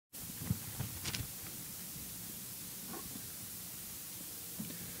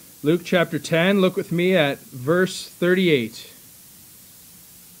Luke chapter 10, look with me at verse 38.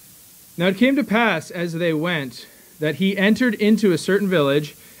 Now it came to pass as they went that he entered into a certain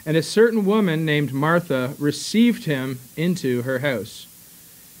village, and a certain woman named Martha received him into her house.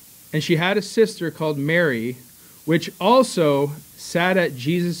 And she had a sister called Mary, which also sat at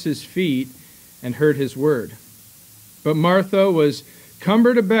Jesus' feet and heard his word. But Martha was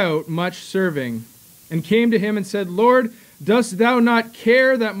cumbered about much serving, and came to him and said, Lord, dost thou not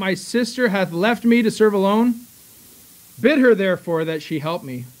care that my sister hath left me to serve alone? Bid her therefore that she help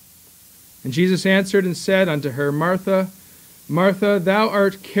me. And Jesus answered and said unto her, Martha, Martha, thou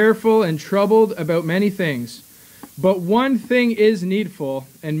art careful and troubled about many things, but one thing is needful,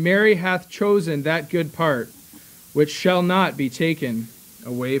 and Mary hath chosen that good part, which shall not be taken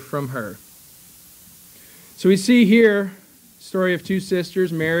away from her. So we see here the story of two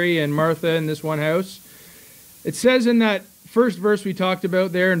sisters, Mary and Martha, in this one house. It says in that first verse we talked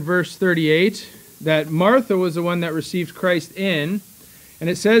about there in verse 38 that Martha was the one that received Christ in. And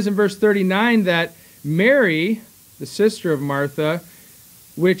it says in verse 39 that Mary, the sister of Martha,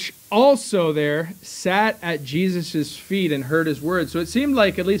 which also there sat at Jesus' feet and heard his word. So it seemed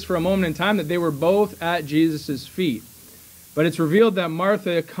like, at least for a moment in time, that they were both at Jesus' feet. But it's revealed that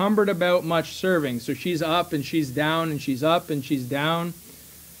Martha cumbered about much serving. So she's up and she's down and she's up and she's down.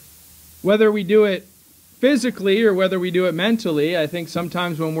 Whether we do it physically or whether we do it mentally, I think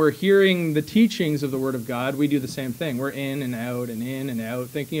sometimes when we're hearing the teachings of the Word of God, we do the same thing. We're in and out,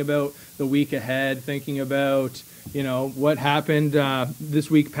 thinking about the week ahead, thinking about, what happened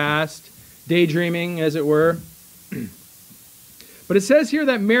this week past, daydreaming, as it were. But it says here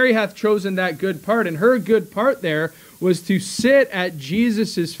that Mary hath chosen that good part, and her good part there was to sit at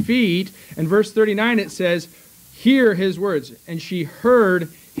Jesus' feet. And verse 39, it says, hear his words, and she heard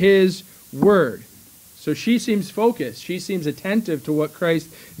his word. So she seems focused. She seems attentive to what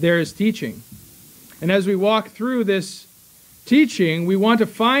Christ there is teaching. And as we walk through this teaching, we want to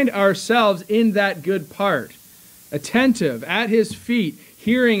find ourselves in that good part. Attentive, at his feet,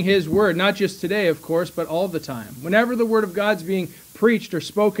 hearing his word. Not just today, of course, but all the time. Whenever the word of God's being preached or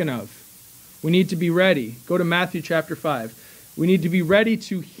spoken of, we need to be ready. Go to Matthew chapter 5. We need to be ready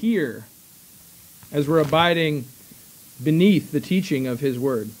to hear as we're abiding beneath the teaching of his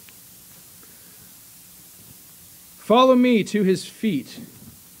word. Follow me to his feet,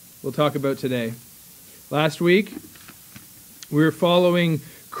 we'll talk about today. Last week, we were following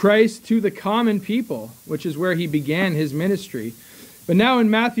Christ to the common people, which is where he began his ministry. But now in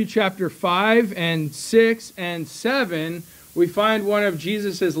Matthew chapter 5 and 6 and 7, we find one of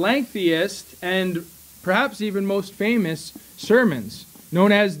Jesus' lengthiest and perhaps even most famous sermons,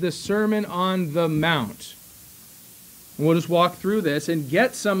 known as the Sermon on the Mount. And we'll just walk through this and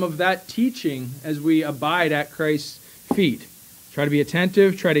get some of that teaching as we abide at Christ's feet. Try to be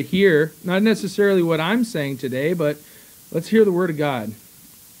attentive, try to hear, not necessarily what I'm saying today, but let's hear the word of God.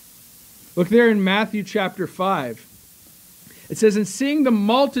 Look there in Matthew chapter 5. It says, and seeing the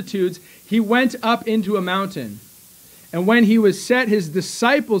multitudes, he went up into a mountain. And when he was set, his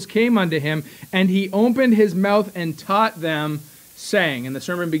disciples came unto him, and he opened his mouth and taught them, saying, and the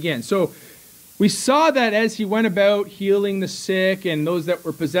sermon begins. So we saw that as he went about healing the sick and those that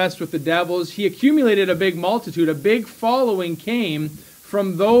were possessed with the devils, he accumulated a big multitude. A big following came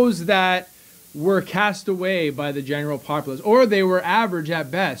from those that were cast away by the general populace, or they were average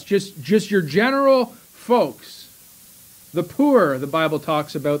at best. Just your general folks. The poor, the Bible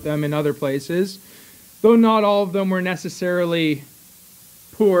talks about them in other places, though not all of them were necessarily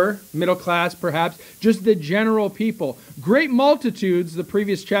poor, middle class perhaps, just the general people. Great multitudes, the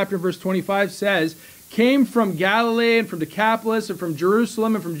previous chapter, verse 25 says, came from Galilee and from Decapolis and from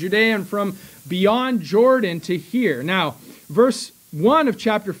Jerusalem and from Judea and from beyond Jordan to hear. Now, verse 1 of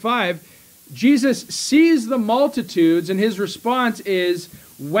chapter 5, Jesus sees the multitudes and his response is,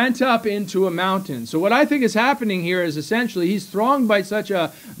 went up into a mountain. So what I think is happening here is essentially he's thronged by such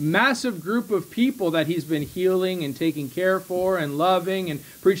a massive group of people that he's been healing and taking care for and loving and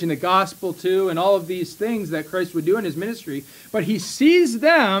preaching the gospel to and all of these things that Christ would do in his ministry. But he sees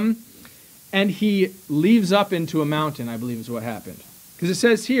them and he leaves up into a mountain, I believe is what happened. Because it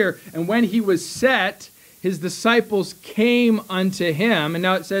says here, and when he was set, his disciples came unto him. And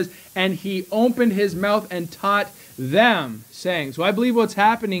now it says, and he opened his mouth and taught them, saying. So I believe what's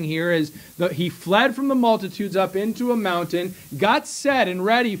happening here is that he fled from the multitudes up into a mountain, got set and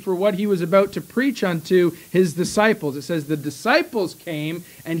ready for what he was about to preach unto his disciples. It says the disciples came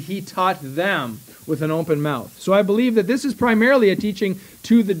and he taught them, with an open mouth. So I believe that this is primarily a teaching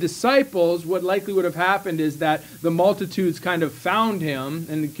to the disciples. What likely would have happened is that the multitudes kind of found him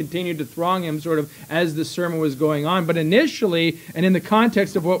and continued to throng him sort of as the sermon was going on. But initially, and in the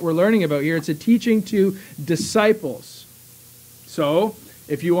context of what we're learning about here, it's a teaching to disciples. So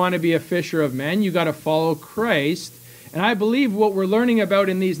if you want to be a fisher of men, you got to follow Christ. And I believe what we're learning about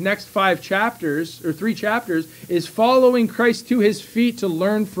in these next 5 chapters, or 3 chapters, is following Christ to his feet to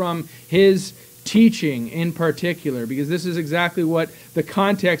learn from his teaching in particular, because this is exactly what the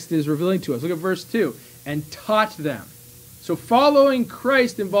context is revealing to us. Look at verse 2. And taught them. So following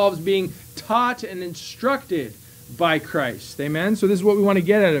Christ involves being taught and instructed by Christ. Amen? So this is what we want to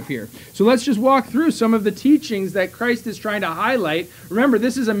get out of here. So let's just walk through some of the teachings that Christ is trying to highlight. Remember,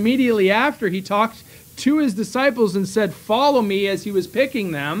 this is immediately after he talked to his disciples and said, follow me, as he was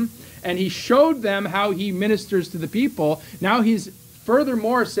picking them, and he showed them how he ministers to the people. Now he's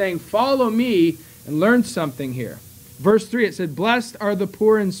furthermore saying, follow me and learn something here. Verse 3, it said, blessed are the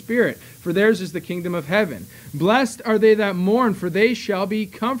poor in spirit, for theirs is the kingdom of heaven. Blessed are they that mourn, for they shall be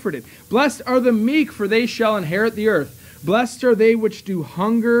comforted. Blessed are the meek, for they shall inherit the earth. Blessed are they which do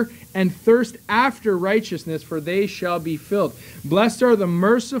hunger and thirst after righteousness, for they shall be filled. Blessed are the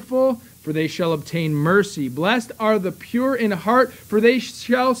merciful, for they shall obtain mercy. Blessed are the pure in heart, for they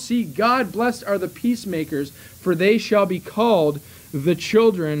shall see God. Blessed are the peacemakers, for they shall be called the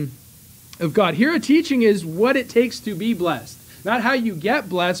children of God. Here a teaching is what it takes to be blessed. Not how you get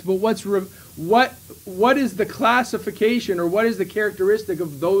blessed, but what is the classification, or what is the characteristic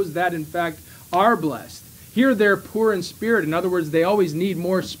of those that in fact are blessed. Here they're poor in spirit. In other words, they always need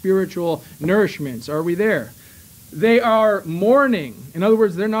more spiritual nourishments. Are we there? They are mourning. In other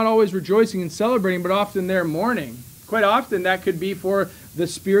words, they're not always rejoicing and celebrating, but often they're mourning. Quite often that could be for the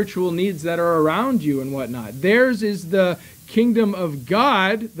spiritual needs that are around you and whatnot. Theirs is the kingdom of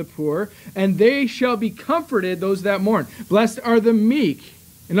God, the poor, and they shall be comforted, those that mourn. Blessed are the meek.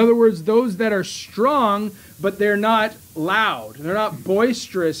 In other words, those that are strong, but they're not loud. They're not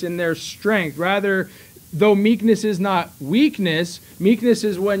boisterous in their strength. Rather, though meekness is not weakness, meekness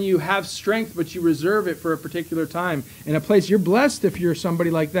is when you have strength, but you reserve it for a particular time in a place. You're blessed if you're somebody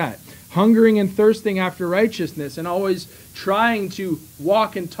like that. Hungering and thirsting after righteousness, and always trying to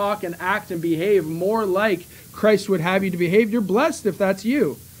walk and talk and act and behave more like Christ would have you to behave. You're blessed if that's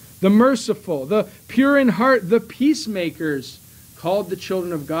you. The merciful, the pure in heart, the peacemakers, called the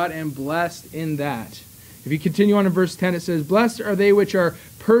children of God, and blessed in that. If you continue on in verse 10, it says, blessed are they which are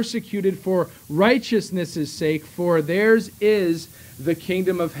persecuted for righteousness' sake, for theirs is the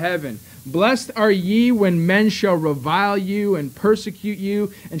kingdom of heaven. Blessed are ye when men shall revile you and persecute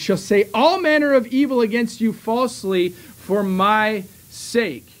you, and shall say all manner of evil against you falsely for my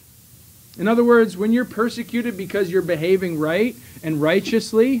sake. In other words, when you're persecuted because you're behaving right and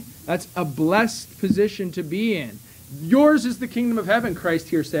righteously, that's a blessed position to be in. Yours is the kingdom of heaven, Christ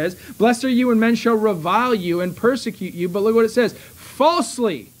here says. Blessed are you when men shall revile you and persecute you. But look what it says.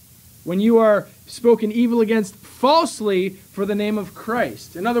 Falsely, when you are spoken evil against falsely for the name of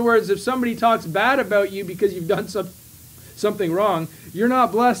Christ. In other words, if somebody talks bad about you because you've done something wrong, you're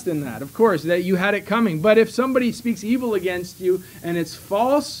not blessed in that. Of course, that you had it coming. But if somebody speaks evil against you and it's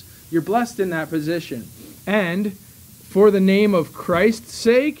false, you're blessed in that position. And for the name of Christ's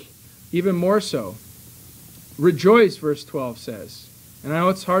sake, even more so. Rejoice, verse 12 says. And I know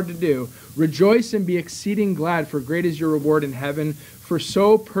it's hard to do. Rejoice and be exceeding glad, for great is your reward in heaven. For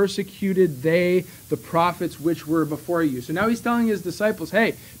so persecuted they the prophets which were before you. So now he's telling his disciples,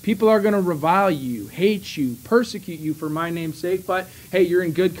 hey, people are going to revile you, hate you, persecute you for my name's sake, but hey, you're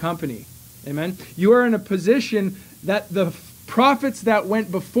in good company. Amen? You are in a position that the prophets that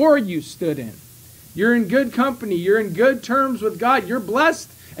went before you stood in. You're in good company. You're in good terms with God. You're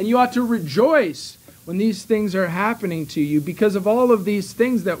blessed, and you ought to rejoice when these things are happening to you because of all of these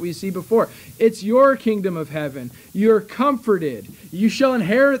things that we see before. It's your kingdom of heaven. You're comforted. You shall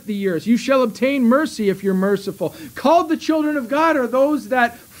inherit the earth. You shall obtain mercy if you're merciful. Called the children of God are those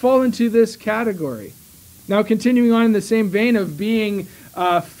that fall into this category. Now, continuing on in the same vein of being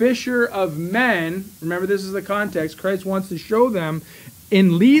a fisher of men, remember this is the context. Christ wants to show them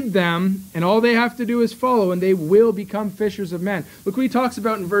and lead them, and all they have to do is follow, and they will become fishers of men. Look what he talks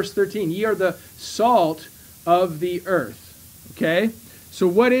about in verse 13. Ye are the salt of the earth. Okay? So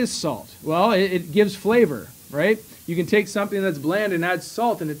what is salt? Well, it gives flavor, right? You can take something that's bland and add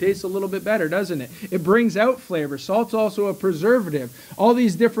salt, and it tastes a little bit better, doesn't it? It brings out flavor. Salt's also a preservative. All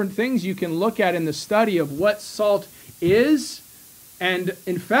these different things you can look at in the study of what salt is. And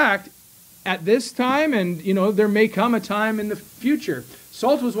in fact, at this time, and there may come a time in the future,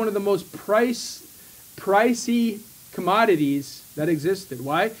 salt was one of the most pricey commodities that existed.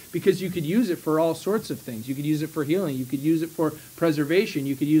 Why? Because you could use it for all sorts of things. You could use it for healing. You could use it for preservation.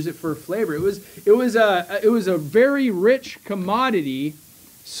 You could use it for flavor. It was a very rich commodity,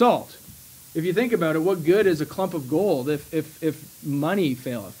 salt. If you think about it, what good is a clump of gold if money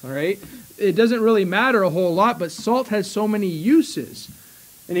faileth, all right? It doesn't really matter a whole lot, but salt has so many uses.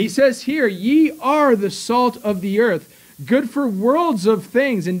 And he says here, ye are the salt of the earth, good for worlds of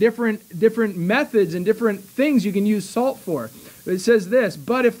things and different methods and different things you can use salt for. It says this,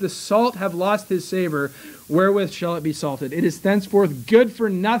 but if the salt have lost his savor, wherewith shall it be salted? It is thenceforth good for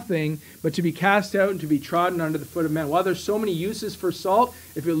nothing, but to be cast out and to be trodden under the foot of men. While there's so many uses for salt,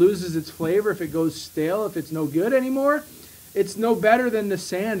 if it loses its flavor, if it goes stale, if it's no good anymore, it's no better than the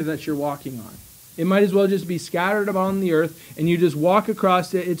sand that you're walking on. It might as well just be scattered upon the earth, and you just walk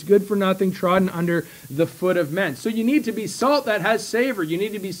across it. It's good for nothing, trodden under the foot of men. So you need to be salt that has savor. You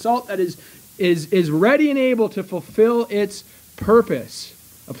need to be salt that is ready and able to fulfill its purpose.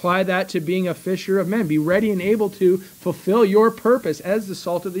 Apply that to being a fisher of men. Be ready and able to fulfill your purpose as the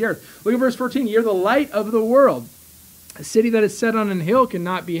salt of the earth. Look at verse 14. You're the light of the world. A city that is set on an hill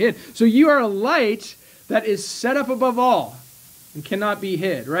cannot be hid. So you are a light that is set up above all and cannot be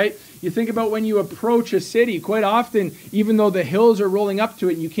hid, right? You think about when you approach a city, quite often, even though the hills are rolling up to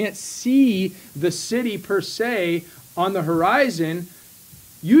it and you can't see the city per se on the horizon,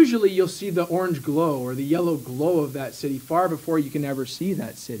 usually you'll see the orange glow or the yellow glow of that city far before you can ever see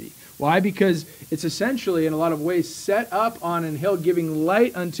that city. Why? Because it's essentially, in a lot of ways, set up on an hill, giving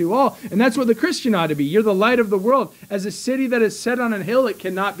light unto all. And that's what the Christian ought to be. You're the light of the world. As a city that is set on an hill, it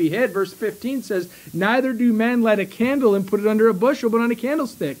cannot be hid. Verse 15 says, neither do men light a candle and put it under a bushel, but on a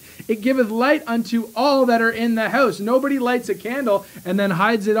candlestick. It giveth light unto all that are in the house. Nobody lights a candle and then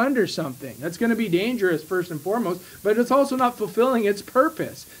hides it under something. That's going to be dangerous, first and foremost, but it's also not fulfilling its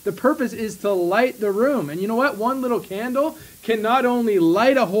purpose. The purpose is to light the room. And you know what? One little candle can not only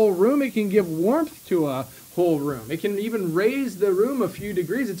light a whole room, it can give warmth to a whole room. It can even raise the room a few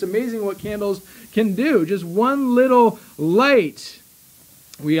degrees. It's amazing what candles can do. Just one little light,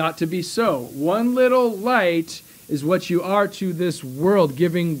 we ought to be so. One little light is what you are to this world,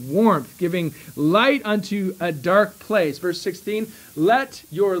 giving warmth, giving light unto a dark place. Verse 16, let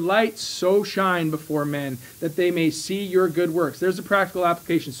your light so shine before men that they may see your good works. There's a practical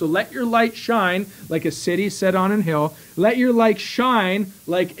application. So let your light shine like a city set on an hill. Let your light shine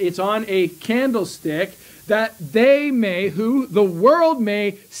like it's on a candlestick, that they may, who? The world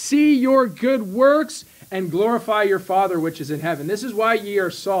may see your good works and glorify your Father which is in heaven. This is why ye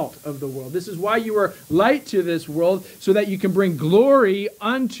are salt of the world. This is why you are light to this world, so that you can bring glory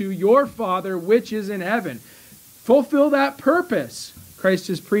unto your Father which is in heaven. Fulfill that purpose. Christ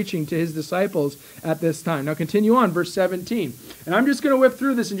is preaching to his disciples at this time. Now continue on, verse 17. And I'm just going to whip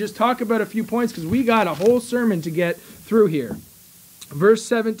through this and just talk about a few points, because we got a whole sermon to get through here. Verse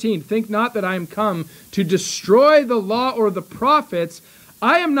 17, think not that I am come to destroy the law or the prophets.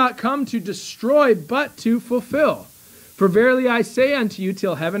 I am not come to destroy, but to fulfill. For verily I say unto you,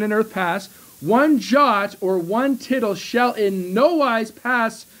 till heaven and earth pass, one jot or one tittle shall in no wise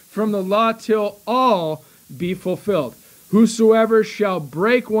pass from the law till all be fulfilled. Whosoever shall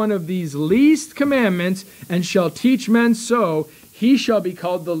break one of these least commandments and shall teach men so, he shall be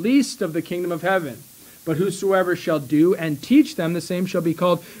called the least of the kingdom of heaven. But whosoever shall do and teach them, the same shall be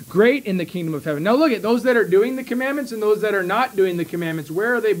called great in the kingdom of heaven. Now look at those that are doing the commandments and those that are not doing the commandments.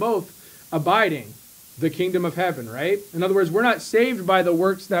 Where are they both abiding? The kingdom of heaven, right? In other words, we're not saved by the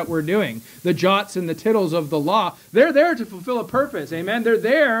works that we're doing. The jots and the tittles of the law, they're there to fulfill a purpose, amen? They're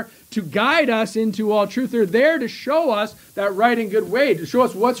there to guide us into all truth. They're there to show us that right and good way, to show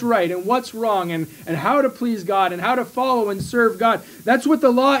us what's right and what's wrong, and how to please God and how to follow and serve God. That's what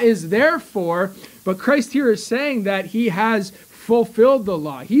the law is there for. But Christ here is saying that he has fulfilled the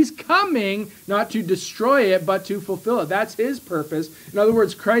law. He's coming not to destroy it, but to fulfill it. That's his purpose. In other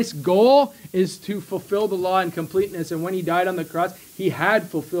words, Christ's goal is to fulfill the law in completeness. And when he died on the cross, he had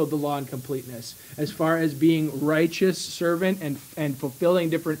fulfilled the law in completeness as far as being righteous servant and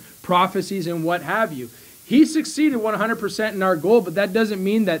fulfilling different prophecies and what have you. He succeeded 100% in our goal, but that doesn't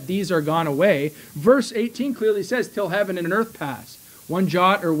mean that these are gone away. Verse 18 clearly says, till heaven and earth pass. One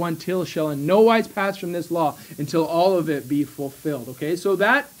jot or one tittle shall in no wise pass from this law until all of it be fulfilled. Okay, so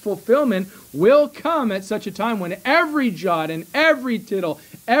that fulfillment will come at such a time when every jot and every tittle,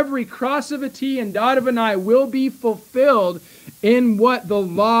 every cross of a T and dot of an I will be fulfilled in what the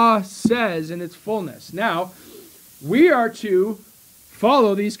law says in its fullness. Now, we are to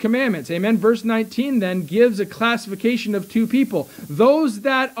follow these commandments. Amen. Verse 19 then gives a classification of two people. Those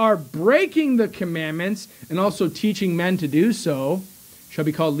that are breaking the commandments and also teaching men to do so. shall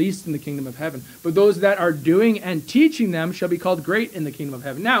be called least in the kingdom of heaven. But those that are doing and teaching them shall be called great in the kingdom of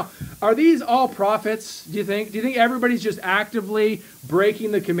heaven. Now, are these all prophets, do you think? Do you think everybody's just actively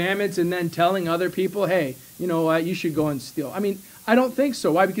breaking the commandments and then telling other people, hey, you know what, you should go and steal? I mean, I don't think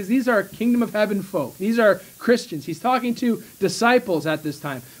so. Why? Because these are kingdom of heaven folk. These are Christians. He's talking to disciples at this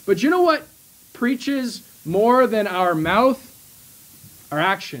time. But you know what preaches more than our mouth? Our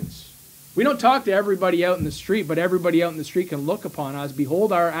actions. We don't talk to everybody out in the street, but everybody out in the street can look upon us,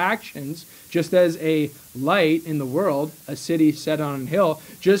 behold our actions, just as a light in the world, a city set on a hill,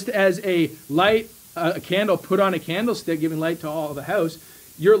 just as a light, a candle put on a candlestick, giving light to all the house.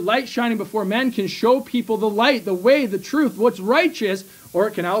 Your light shining before men can show people the light, the way, the truth, what's righteous, or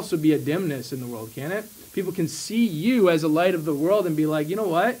it can also be a dimness in the world, can it? People can see you as a light of the world and be like, you know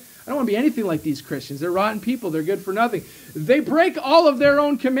what? I don't want to be anything like these Christians. They're rotten people. They're good for nothing. They break all of their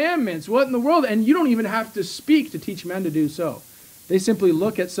own commandments. What in the world? And you don't even have to speak to teach men to do so. They simply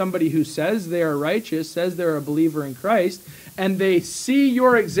look at somebody who says they are righteous, says they're a believer in Christ, and they see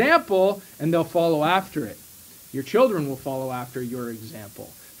your example, and they'll follow after it. Your children will follow after your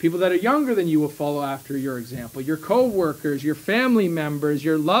example. People that are younger than you will follow after your example. Your co-workers, your family members,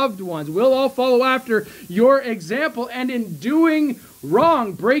 your loved ones will all follow after your example. And in doing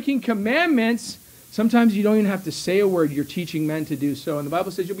wrong, breaking commandments, sometimes you don't even have to say a word. You're teaching men to do so. And the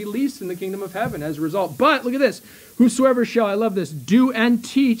Bible says you'll be least in the kingdom of heaven as a result. But look at this. Whosoever shall, I love this, do and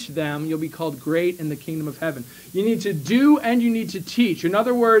teach them, you'll be called great in the kingdom of heaven. You need to do and you need to teach. In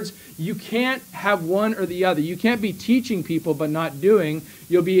other words, you can't have one or the other. You can't be teaching people but not doing.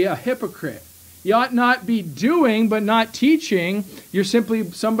 You'll be a hypocrite. You ought not be doing but not teaching. You're simply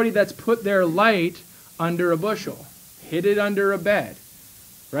somebody that's put their light under a bushel, hid it under a bed,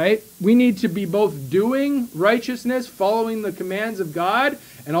 right? We need to be both doing righteousness, following the commands of God,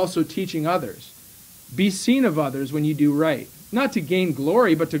 and also teaching others. Be seen of others when you do right, not to gain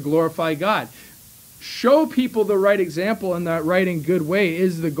glory, but to glorify God. Show people the right example, and that right and good way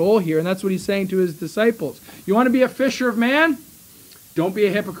is the goal here, and that's what he's saying to his disciples. You want to be a fisher of man? Don't be a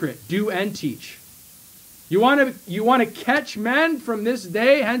hypocrite. Do and teach. You want to catch men from this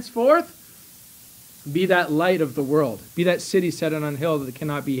day henceforth? Be that light of the world. Be that city set on a hill that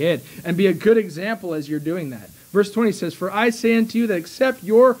cannot be hid. And be a good example as you're doing that. Verse 20 says, For I say unto you that except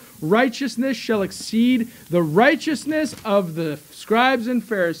your righteousness shall exceed the righteousness of the scribes and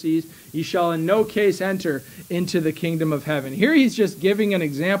Pharisees, ye shall in no case enter into the kingdom of heaven. Here he's just giving an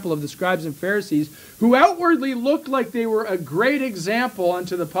example of the scribes and Pharisees who outwardly looked like they were a great example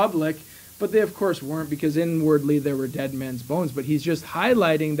unto the public, but they, of course, weren't, because inwardly they were dead men's bones. But he's just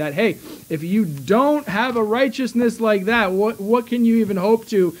highlighting that, hey, if you don't have a righteousness like that, what can you even hope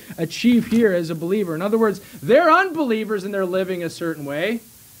to achieve here as a believer? In other words, they're unbelievers and they're living a certain way.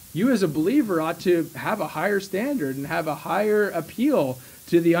 You as a believer ought to have a higher standard and have a higher appeal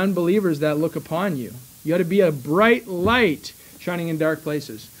to the unbelievers that look upon you. You ought to be a bright light shining in dark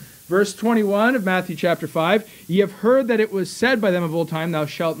places. Verse 21 of Matthew chapter 5, Ye have heard that it was said by them of old time, Thou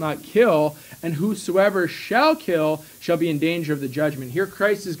shalt not kill, and whosoever shall kill shall be in danger of the judgment. Here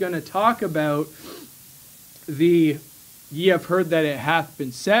Christ is going to talk about the, Ye have heard that it hath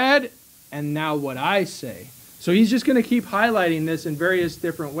been said, and now what I say. So he's just going to keep highlighting this in various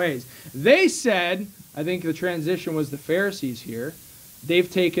different ways. They said, I think the transition was the Pharisees here,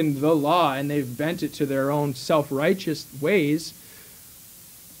 they've taken the law and they've bent it to their own self-righteous ways.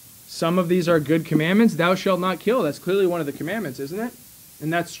 Some of these are good commandments. Thou shalt not kill. That's clearly one of the commandments, isn't it?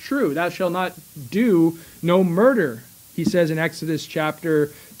 And that's true. Thou shalt not do no murder. He says in Exodus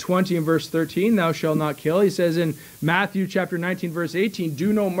chapter 20 and verse 13, Thou shalt not kill. He says in Matthew chapter 19 verse 18,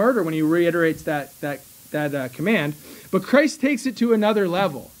 do no murder, when he reiterates that command. But Christ takes it to another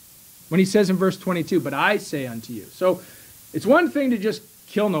level when he says in verse 22, But I say unto you. So it's one thing to just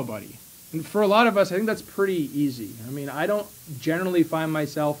kill nobody. And for a lot of us, I think that's pretty easy. I mean, I don't generally find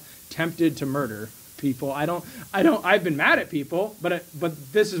myself tempted to murder people. I've been mad at people, but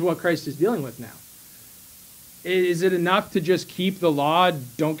this is what Christ is dealing with now. Is it enough to just keep the law,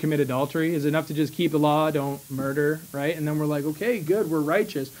 don't commit adultery? Is it enough to just keep the law, don't murder, right? And then we're like, okay, good, we're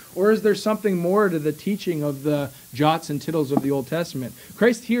righteous. Or is there something more to the teaching of the jots and tittles of the Old Testament?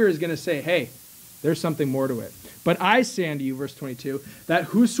 Christ here is going to say, hey, there's something more to it. But I say unto you, verse 22, that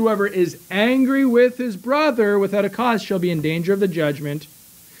whosoever is angry with his brother without a cause shall be in danger of the judgment.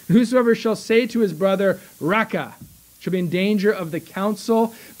 Whosoever shall say to his brother, Raka, shall be in danger of the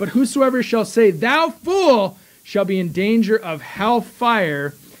council. But whosoever shall say, Thou fool, shall be in danger of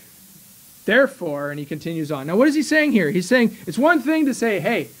hellfire. Therefore, and he continues on. Now, what is he saying here? He's saying it's one thing to say,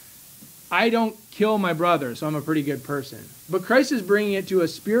 hey, I don't kill my brother, so I'm a pretty good person. But Christ is bringing it to a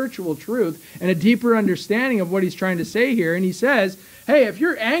spiritual truth and a deeper understanding of what he's trying to say here. And he says, hey, if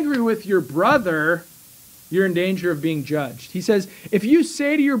you're angry with your brother, you're in danger of being judged. He says, if you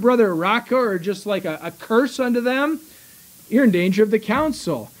say to your brother raka, or just like a curse unto them, you're in danger of the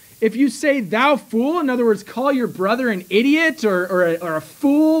council. If you say thou fool, in other words, call your brother an idiot or a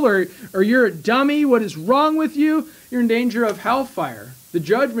fool or you're a dummy, what is wrong with you? You're in danger of hellfire. The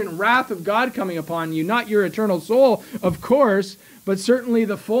judgment and wrath of God coming upon you, not your eternal soul, of course, but certainly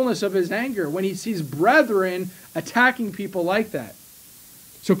the fullness of his anger when he sees brethren attacking people like that.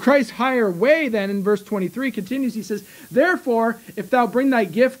 So Christ's higher way then in verse 23 continues. He says, therefore, if thou bring thy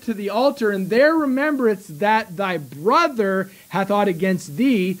gift to the altar, and there rememberest that thy brother hath aught against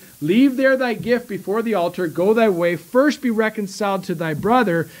thee, leave there thy gift before the altar, go thy way, first be reconciled to thy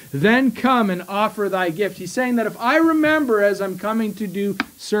brother, then come and offer thy gift. He's saying that if I remember as I'm coming to do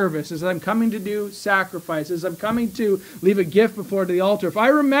service, as I'm coming to do sacrifice, as I'm coming to leave a gift before the altar, if I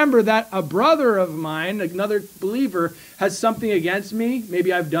remember that a brother of mine, another believer, has something against me,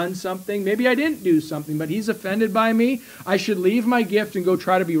 maybe I've done something, maybe I didn't do something, but he's offended by me, I should leave my gift and go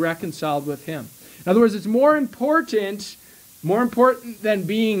try to be reconciled with him. In other words, it's more important than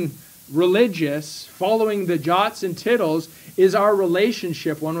being religious, following the jots and tittles, is our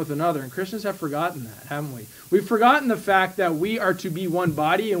relationship one with another. And Christians have forgotten that, haven't we? We've forgotten the fact that we are to be one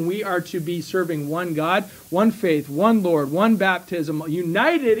body and we are to be serving one God, one faith, one Lord, one baptism,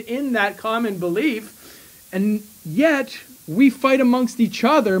 united in that common belief. And yet, we fight amongst each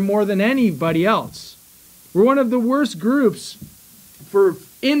other more than anybody else. We're one of the worst groups for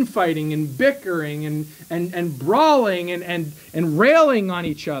infighting and bickering and brawling and railing on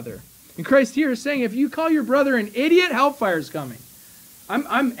each other. And Christ here is saying, if you call your brother an idiot, hellfire's coming.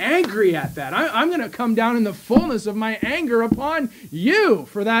 I'm angry at that. I'm going to come down in the fullness of my anger upon you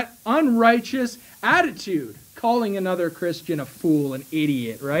for that unrighteous attitude. Calling another Christian a fool, an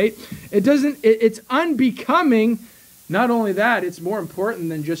idiot, right? It's unbecoming. Not only that, it's more important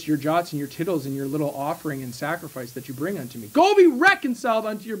than just your jots and your tittles and your little offering and sacrifice that you bring unto me. Go be reconciled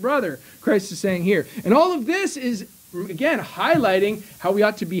unto your brother, Christ is saying here. And all of this is, again, highlighting how we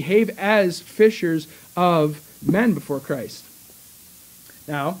ought to behave as fishers of men before Christ.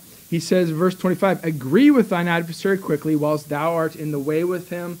 Now, he says, verse 25, agree with thine adversary quickly whilst thou art in the way with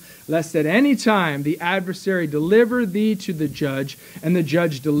him, lest at any time the adversary deliver thee to the judge, and the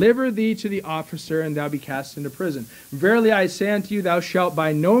judge deliver thee to the officer, and thou be cast into prison. Verily I say unto you, thou shalt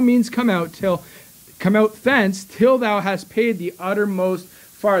by no means come out thence till thou hast paid the uttermost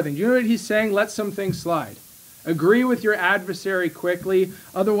farthing. Do you know what he's saying? Let some things slide. Agree with your adversary quickly,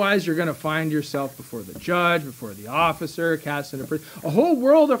 otherwise you're going to find yourself before the judge, before the officer, cast into prison. A whole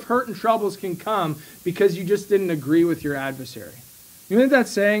world of hurt and troubles can come because you just didn't agree with your adversary. You know what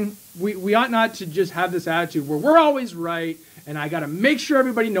that's saying? We ought not to just have this attitude where we're always right, and I got to make sure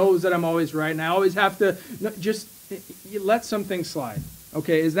everybody knows that I'm always right, and I always have to just let some things slide.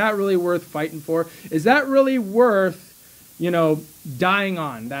 Okay, is that really worth fighting for? Is that really worth, dying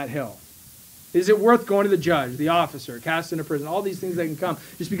on that hill? Is it worth going to the judge, the officer, cast into prison, all these things that can come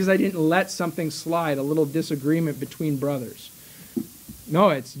just because I didn't let something slide, a little disagreement between brothers?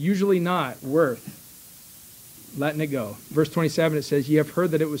 No, it's usually not worth letting it go. Verse 27, it says, ye have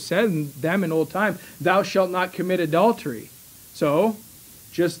heard that it was said in them in old time, thou shalt not commit adultery. So,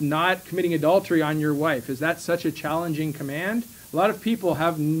 just not committing adultery on your wife, is that such a challenging command? A lot of people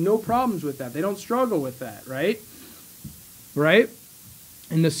have no problems with that. They don't struggle with that, right? Right?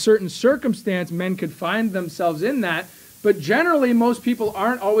 In a certain circumstance, men could find themselves in that, but generally most people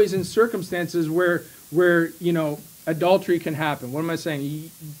aren't always in circumstances where adultery can happen. What am I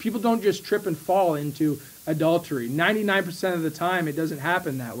saying? People don't just trip and fall into adultery. 99% of the time, it doesn't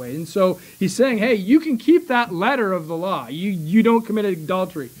happen that way. And so he's saying, hey, you can keep that letter of the law. You don't commit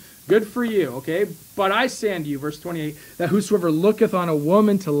adultery. Good for you, okay? But I say unto you, verse 28, that whosoever looketh on a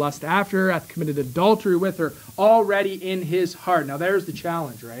woman to lust after her hath committed adultery with her already in his heart. Now there's the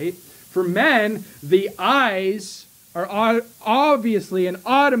challenge, right? For men, the eyes are obviously and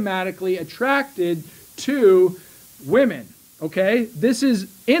automatically attracted to women, okay? This is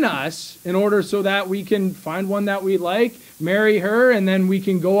in us in order so that we can find one that we like, marry her, and then we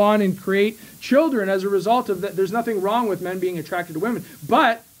can go on and create children as a result of that. There's nothing wrong with men being attracted to women,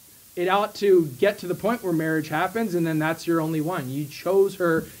 but it ought to get to the point where marriage happens, and then that's your only one. You chose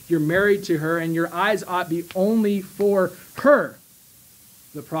her, you're married to her, and your eyes ought be only for her.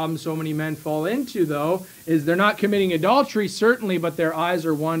 The problem so many men fall into, though, is they're not committing adultery, certainly, but their eyes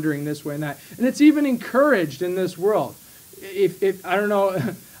are wandering this way and that. And it's even encouraged in this world. If I don't know,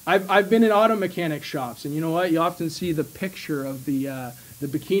 I've been in auto mechanic shops, and you know what? You often see the picture of the the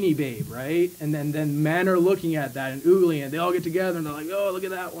bikini babe, right? And then men are looking at that and oogling, and they all get together and they're like, oh, look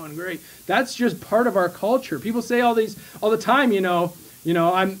at that one, great. That's just part of our culture. People say all the time,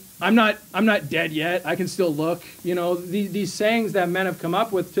 I'm not dead yet. I can still look. These sayings that men have come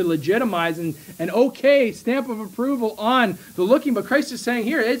up with to legitimize and okay, stamp of approval on the looking. But Christ is saying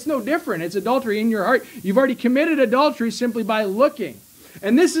here, it's no different. It's adultery in your heart. You've already committed adultery simply by looking.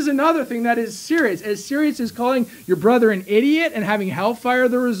 And this is another thing that is serious. As serious as calling your brother an idiot and having hellfire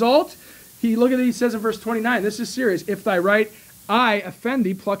the result. Look at what he says in verse 29. This is serious. If thy right eye offend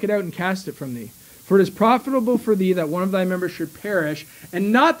thee, pluck it out and cast it from thee. For it is profitable for thee that one of thy members should perish,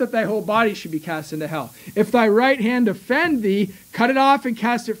 and not that thy whole body should be cast into hell. If thy right hand offend thee, cut it off and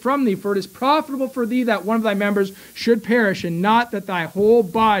cast it from thee. For it is profitable for thee that one of thy members should perish, and not that thy whole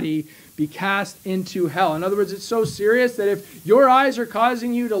body be cast into hell. In other words, it's so serious that if your eyes are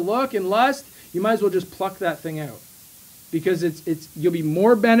causing you to look and lust, you might as well just pluck that thing out. Because you'll be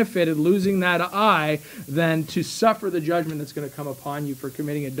more benefited losing that eye than to suffer the judgment that's going to come upon you for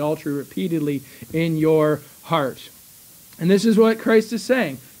committing adultery repeatedly in your heart. And this is what Christ is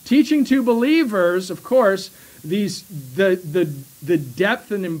saying. Teaching to believers, of course, the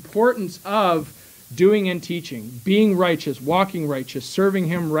depth and importance of doing and teaching, being righteous, walking righteous, serving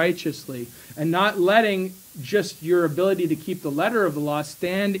him righteously, and not letting just your ability to keep the letter of the law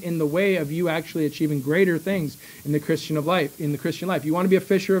stand in the way of you actually achieving greater things in the Christian life. You want to be a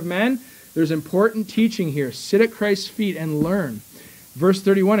fisher of men? There's important teaching here. Sit at Christ's feet and learn. Verse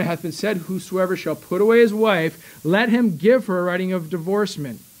 31, it hath been said, whosoever shall put away his wife, let him give her a writing of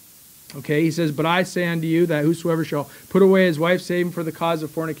divorcement. Okay, he says, but I say unto you that whosoever shall put away his wife, save him for the cause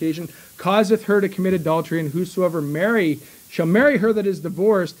of fornication, causeth her to commit adultery, and whosoever shall marry her that is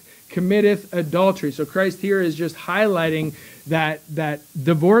divorced, committeth adultery. So Christ here is just highlighting that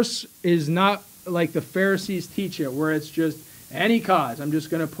divorce is not like the Pharisees teach it, where it's just any cause. I'm just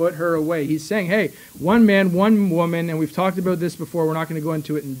going to put her away. He's saying, hey, one man, one woman, and we've talked about this before. We're not going to go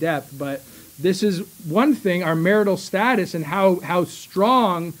into it in depth, but this is one thing, our marital status and how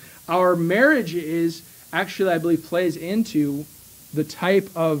strong our marriage is actually, I believe, plays into the type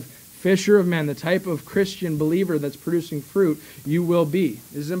of fisher of men, the type of Christian believer that's producing fruit you will be.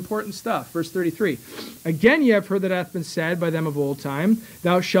 This is important stuff. Verse 33. Again, ye have heard that hath been said by them of old time,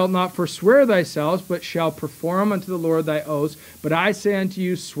 thou shalt not forswear thyself, but shalt perform unto the Lord thy oaths. But I say unto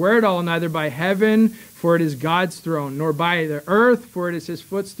you, swear it all, neither by heaven, for it is God's throne, nor by the earth, for it is his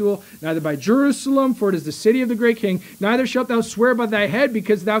footstool, neither by Jerusalem, for it is the city of the great king. Neither shalt thou swear by thy head,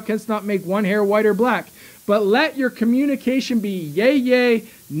 because thou canst not make one hair white or black. But let your communication be yea, yea,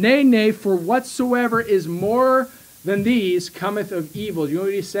 nay, nay, for whatsoever is more than these cometh of evil. You know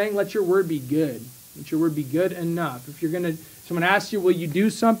what he's saying? Let your word be good. Let your word be good enough. If someone asks you, will you do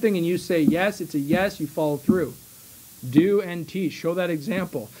something? And you say yes, it's a yes, you follow through. Do and teach. Show that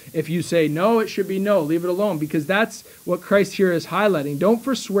example. If you say no, it should be no. Leave it alone, because that's what Christ here is highlighting. Don't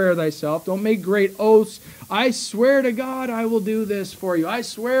forswear thyself. Don't make great oaths. I swear to God I will do this for you. I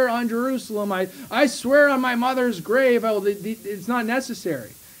swear on Jerusalem. I swear on my mother's grave. It's not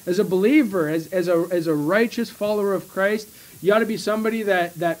necessary. As a believer, as a righteous follower of Christ, you ought to be somebody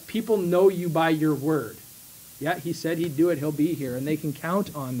that people know you by your word. Yeah, he said he'd do it. He'll be here. And they can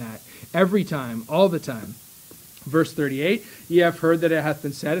count on that every time, all the time. Verse 38, ye have heard that it hath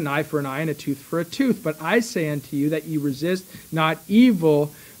been said, an eye for an eye and a tooth for a tooth. But I say unto you that ye resist not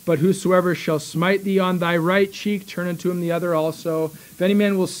evil, but whosoever shall smite thee on thy right cheek, turn unto him the other also. If any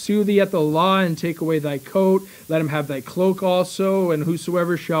man will sue thee at the law and take away thy coat, let him have thy cloak also. And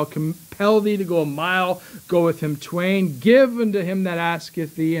whosoever shall compel thee to go a mile, go with him twain. Give unto him that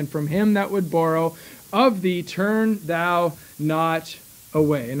asketh thee, and from him that would borrow of thee turn thou not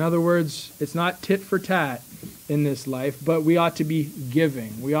away. In other words, it's not tit for tat in this life, but we ought to be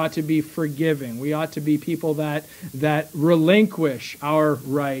giving. We ought to be forgiving. We ought to be people that relinquish our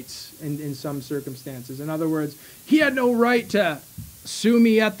rights in some circumstances. In other words, he had no right to sue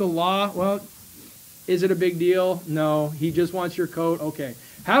me at the law. Well, is it a big deal? No. He just wants your coat. Okay.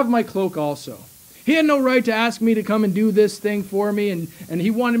 Have my cloak also. He had no right to ask me to come and do this thing for me, and he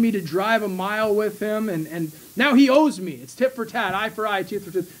wanted me to drive a mile with him, and now he owes me. It's tit for tat, eye for eye, tooth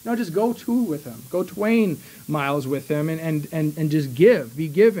for tooth. No, just go two with him. Go twain miles with him, and just give. Be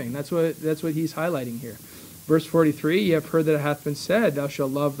giving. That's what he's highlighting here. Verse 43, ye have heard that it hath been said, thou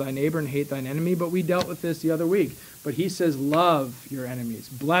shalt love thy neighbor and hate thine enemy. But we dealt with this the other week. But he says, love your enemies.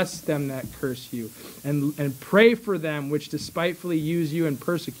 Bless them that curse you. And pray for them which despitefully use you and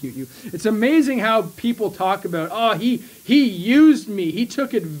persecute you. It's amazing how people talk about, oh, he used me. He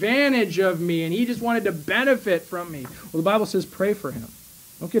took advantage of me. And he just wanted to benefit from me. Well, the Bible says pray for him.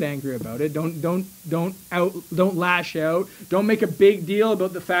 Don't get angry about it. Don't lash out. Don't make a big deal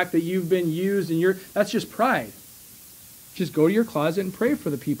about the fact that you've been used and that's just pride. Just go to your closet and pray for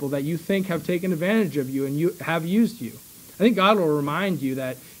the people that you think have taken advantage of you and you have used you. I think God will remind you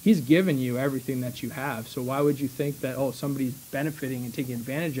that he's given you everything that you have. So why would you think that, somebody's benefiting and taking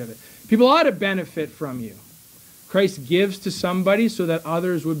advantage of it? People ought to benefit from you. Christ gives to somebody so that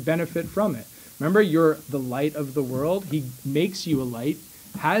others would benefit from it. Remember, you're the light of the world. He makes you a light,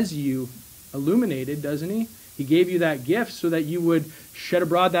 has you illuminated, doesn't he? He gave you that gift so that you would shed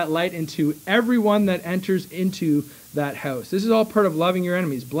abroad that light into everyone that enters into that house. This is all part of loving your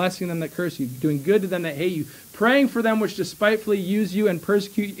enemies, blessing them that curse you, doing good to them that hate you, praying for them which despitefully use you and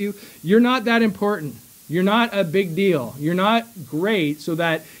persecute you. You're not that important. You're not a big deal. You're not great so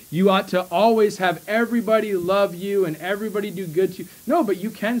that you ought to always have everybody love you and everybody do good to you. No, but you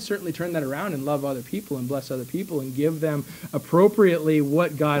can certainly turn that around and love other people and bless other people and give them appropriately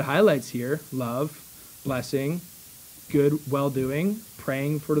what God highlights here: love, blessing, good, well-doing,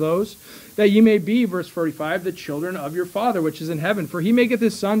 praying for those, that ye may be, verse 45, the children of your Father which is in heaven. For he maketh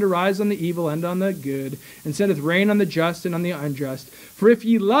his sun to rise on the evil and on the good, and sendeth rain on the just and on the unjust. For if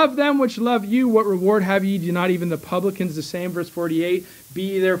ye love them which love you, what reward have ye? Do not even the publicans the same? Verse 48, be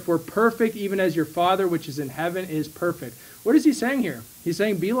ye therefore perfect, even as your Father which is in heaven is perfect. What is he saying here? He's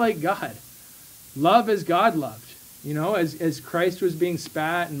saying be like God. Love as God loved. You know, as Christ was being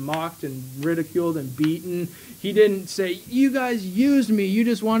spat and mocked and ridiculed and beaten, he didn't say, you guys used me. You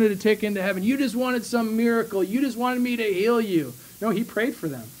just wanted to take into heaven. You just wanted some miracle. You just wanted me to heal you. No, he prayed for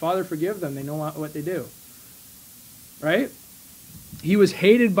them. Father, forgive them. They know what they do. Right? He was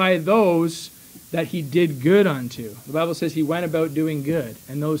hated by those that he did good unto. The Bible says he went about doing good.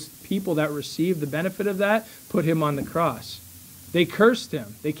 And those people that received the benefit of that put him on the cross. They cursed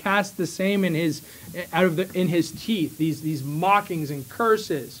him. They cast the same in his teeth, these mockings and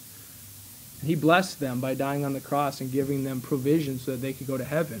curses. And he blessed them by dying on the cross and giving them provision so that they could go to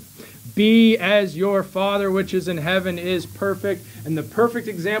heaven. Be as your Father which is in heaven is perfect. And the perfect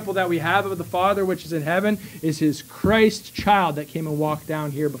example that we have of the Father which is in heaven is his Christ child that came and walked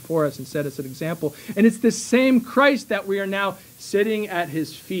down here before us and set us an example. And it's the same Christ that we are now sitting at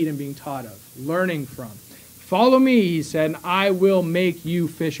his feet and being taught of, learning from. Follow me, he said, and I will make you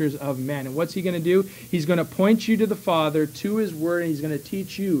fishers of men. And what's he going to do? He's going to point you to the Father, to his word, and he's going to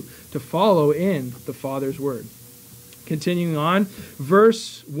teach you to follow in the Father's word. Continuing on,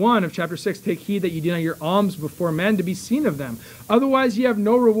 verse 1 of chapter 6, take heed that ye do not your alms before men to be seen of them. Otherwise ye have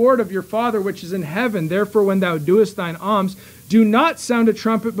no reward of your Father which is in heaven. Therefore when thou doest thine alms, do not sound a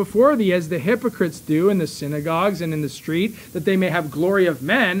trumpet before thee, as the hypocrites do in the synagogues and in the street, that they may have glory of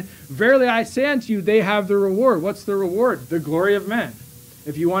men. Verily I say unto you, they have the reward. What's the reward? The glory of men.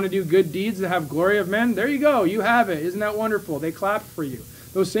 If you want to do good deeds that have glory of men, there you go. You have it. Isn't that wonderful? They clap for you.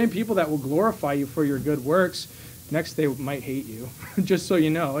 Those same people that will glorify you for your good works, next they might hate you, just so you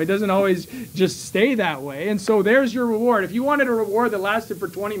know. It doesn't always just stay that way. And so there's your reward. If you wanted a reward that lasted for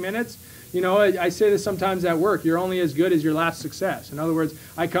 20 minutes, you know, I say this sometimes at work, you're only as good as your last success. In other words,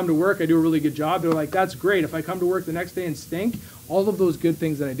 I come to work, I do a really good job. They're like, that's great. If I come to work the next day and stink, all of those good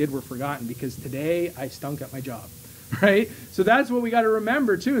things that I did were forgotten because today I stunk at my job, right? So that's what we got to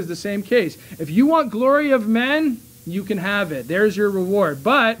remember too, is the same case. If you want glory of men, you can have it. There's your reward.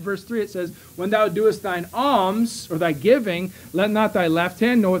 But, verse 3, it says, when thou doest thine alms, or thy giving, let not thy left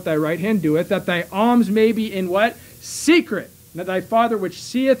hand know what thy right hand doeth, that thy alms may be in what? Secret. That thy Father which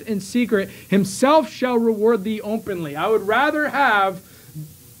seeth in secret himself shall reward thee openly. I would rather have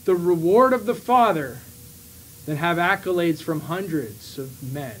the reward of the Father than have accolades from hundreds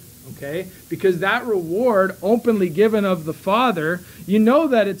of men. Okay? Because that reward openly given of the Father, you know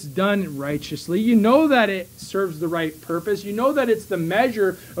that it's done righteously. You know that it serves the right purpose. You know that it's the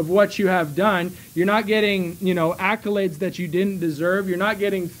measure of what you have done. You're not getting, accolades that you didn't deserve. You're not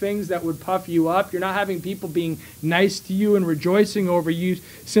getting things that would puff you up. You're not having people being nice to you and rejoicing over you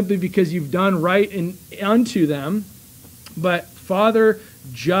simply because you've done right unto them. But Father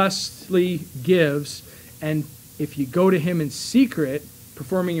justly gives, and if you go to him in secret,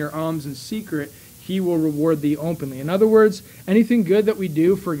 performing your alms in secret, he will reward thee openly. In other words, anything good that we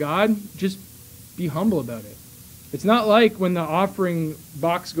do for God, just be humble about it. It's not like when the offering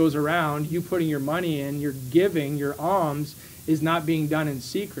box goes around, you putting your money in, your giving, your alms is not being done in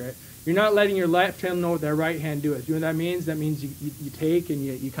secret. You're not letting your left hand know what their right hand doeth. You know what that means? That means you take and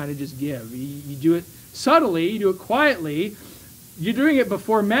you kind of just give. You do it subtly, you do it quietly. You're doing it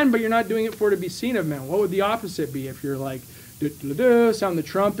before men, but you're not doing it for to be seen of men. What would the opposite be if you're like sound the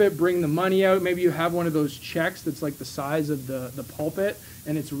trumpet, bring the money out. Maybe you have one of those checks that's like the size of the pulpit,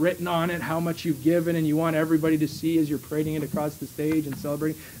 and it's written on it how much you've given, and you want everybody to see as you're parading it across the stage and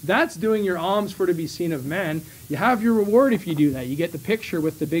celebrating. That's doing your alms for to be seen of men. You have your reward if you do that. You get the picture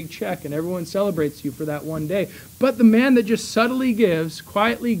with the big check, and everyone celebrates you for that one day. But the man that just subtly gives,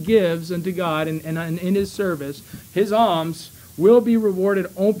 quietly gives unto God and in his service, his alms will be rewarded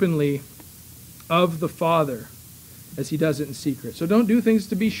openly of the Father, as he does it in secret. So don't do things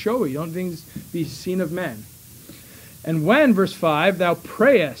to be showy. Don't things be seen of men. And when, verse 5, thou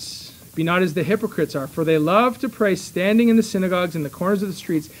prayest, be not as the hypocrites are, for they love to pray standing in the synagogues and the corners of the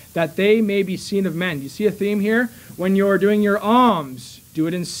streets, that they may be seen of men. Do you see a theme here? When you're doing your alms, do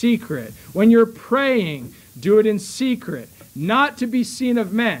it in secret. When you're praying, do it in secret, not to be seen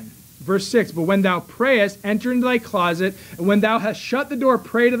of men. Verse 6, but when thou prayest, enter into thy closet, and when thou hast shut the door,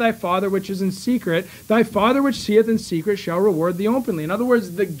 pray to thy Father which is in secret. Thy Father which seeth in secret shall reward thee openly. In other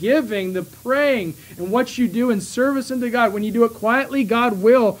words, the giving, the praying, and what you do in service unto God, when you do it quietly, God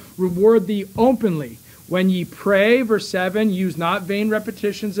will reward thee openly. When ye pray, verse 7, use not vain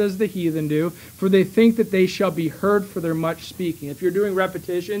repetitions as the heathen do, for they think that they shall be heard for their much speaking. If you're doing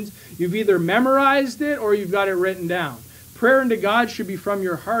repetitions, you've either memorized it or you've got it written down. Prayer unto God should be from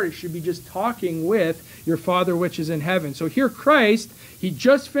your heart. It should be just talking with your Father which is in heaven. So here Christ, he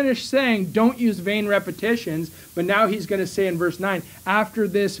just finished saying, don't use vain repetitions, but now he's going to say in verse 9, after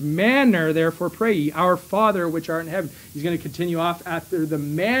this manner, therefore pray ye, our Father which art in heaven. He's going to continue off after the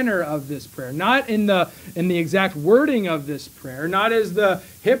manner of this prayer, not in the exact wording of this prayer, not as the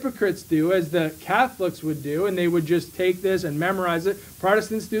hypocrites do, as the Catholics would do, and they would just take this and memorize it.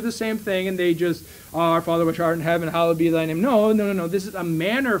 Protestants do the same thing, and they just, our Father which art in heaven, hallowed be thy name. No. This is a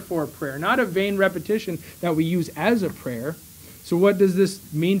manner for prayer, not a vain repetition that we use as a prayer. So what does this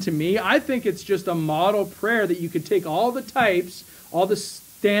mean to me? I think it's just a model prayer that you could take all the types, all the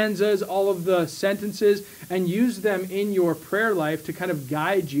stanzas, all of the sentences, and use them in your prayer life to kind of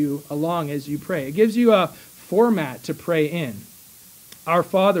guide you along as you pray. It gives you a format to pray in. Our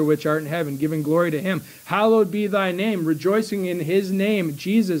Father which art in heaven, giving glory to him. Hallowed be thy name, rejoicing in his name,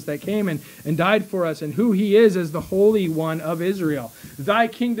 Jesus that came and died for us, and who he is as the Holy One of Israel. Thy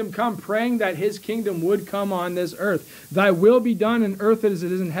kingdom come, praying that his kingdom would come on this earth. Thy will be done in earth as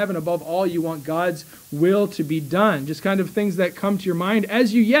it is in heaven. Above all, you want God's will to be done. Just kind of things that come to your mind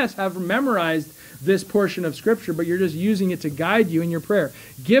as you, yes, have memorized this portion of Scripture, but you're just using it to guide you in your prayer.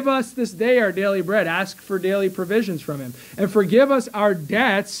 Give us this day our daily bread. Ask for daily provisions from him. And forgive us our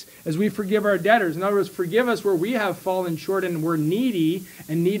debts as we forgive our debtors. In other words, forgive us where we have fallen short and we're needy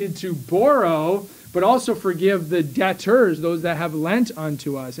and needed to borrow, but also forgive the debtors, those that have lent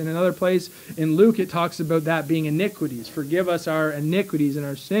unto us. In another place in Luke, it talks about that being iniquities. Forgive us our iniquities and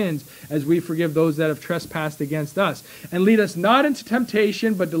our sins as we forgive those that have trespassed against us. And lead us not into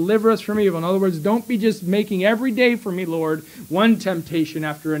temptation, but deliver us from evil. In other words, don't be just making every day for me, Lord, one temptation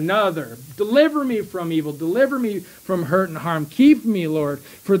after another. Deliver me from evil. Deliver me from hurt and harm. Keep me, Lord.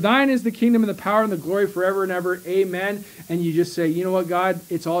 For thine is the kingdom and the power and the glory forever and ever. Amen. And you just say, you know what, God?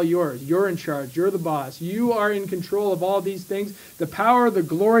 It's all yours. You're in charge. You're the boss. You are in control of all these things. The power, the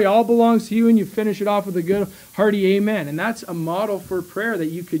glory all belongs to you, and you finish it off with a good hearty amen. And that's a model for prayer that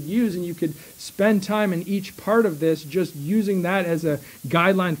you could use, and you could spend time in each part of this just using that as a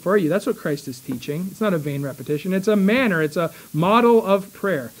guideline for you. That's what Christ is teaching. It's not a vain repetition. It's a manner. It's a model of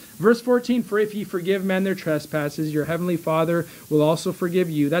prayer. Verse 14, for if ye forgive men their trespasses, your heavenly Father will also forgive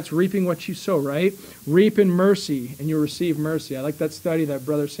you. That's reaping what you sow, right? Reap in mercy, and you'll receive mercy. I like that study that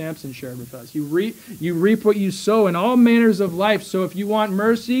Brother Samson shared with us. You reap what you sow in all manners of life. So if you want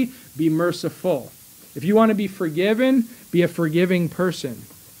mercy, be merciful. If you want to be forgiven, be a forgiving person.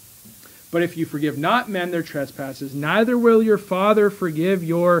 But if you forgive not men their trespasses, neither will your Father forgive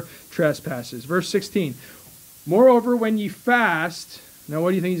your trespasses. Verse 16, moreover, when ye fast... Now,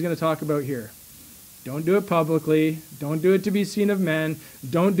 what do you think he's going to talk about here? Don't do it publicly. Don't do it to be seen of men.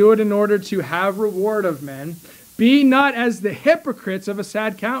 Don't do it in order to have reward of men. Be not as the hypocrites of a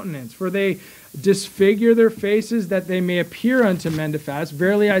sad countenance, for they disfigure their faces that they may appear unto men to fast.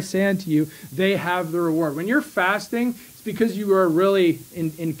 Verily I say unto you, they have the reward. When you're fasting, it's because you are really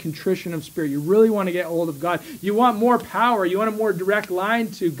in contrition of spirit. You really want to get hold of God. You want more power. You want a more direct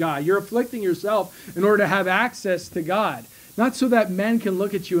line to God. You're afflicting yourself in order to have access to God. Not so that men can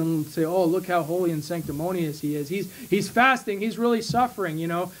look at you and say, oh, look how holy and sanctimonious he is. He's fasting. He's really suffering, you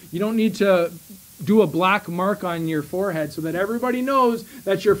know. You don't need to do a black mark on your forehead so that everybody knows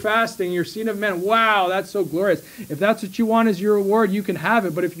that you're fasting. You're seen of men. Wow, that's so glorious. If that's what you want as your reward, you can have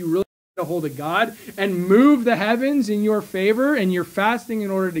it. But if you really a hold of God and move the heavens in your favor, and you're fasting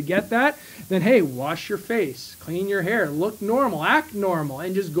in order to get that, then hey, wash your face, clean your hair, look normal, act normal,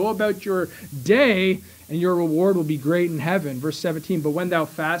 and just go about your day, and your reward will be great in heaven. Verse 17, but when thou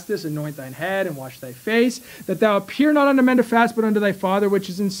fastest, anoint thine head and wash thy face, that thou appear not unto men to fast, but unto thy Father which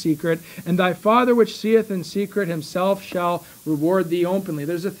is in secret, and thy Father which seeth in secret himself shall reward thee openly.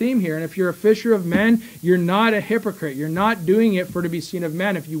 There's a theme here, and if you're a fisher of men, you're not a hypocrite. You're not doing it for to be seen of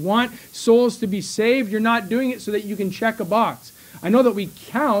men. If you want souls to be saved, you're not doing it so that you can check a box. I know that we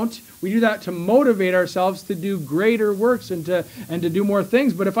do that to motivate ourselves to do greater works and to do more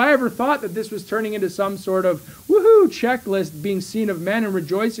things. But if I ever thought that this was turning into some sort of woohoo checklist, being seen of men and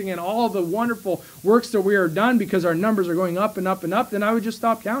rejoicing in all the wonderful works that we are done because our numbers are going up and up and up, then I would just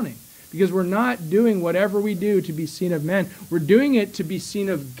stop counting. Because we're not doing whatever we do to be seen of men. We're doing it to be seen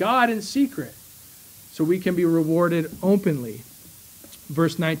of God in secret, so we can be rewarded openly.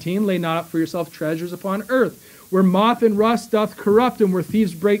 Verse 19, lay not up for yourself treasures upon earth, where moth and rust doth corrupt, and where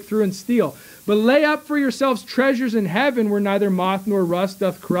thieves break through and steal. But lay up for yourselves treasures in heaven, where neither moth nor rust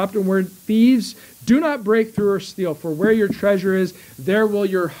doth corrupt, and where thieves do not break through or steal. For where your treasure is, there will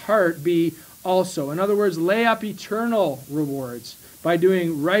your heart be also. In other words, lay up eternal rewards by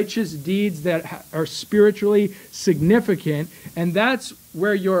doing righteous deeds that are spiritually significant. And that's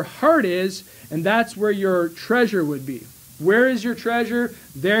where your heart is, and that's where your treasure would be. Where is your treasure?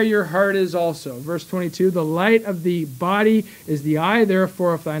 There your heart is also. Verse 22, the light of the body is the eye.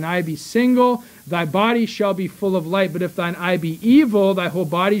 Therefore, if thine eye be single, thy body shall be full of light. But if thine eye be evil, thy whole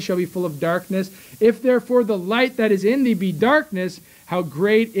body shall be full of darkness. If therefore the light that is in thee be darkness, how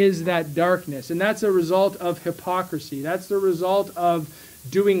great is that darkness? And that's a result of hypocrisy. That's the result of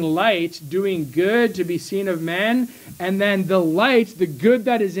doing light, doing good to be seen of men, and then the light, the good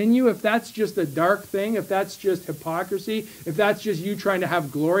that is in you, if that's just a dark thing, if that's just hypocrisy, if that's just you trying to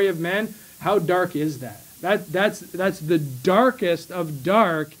have glory of men, how dark is that? That's the darkest of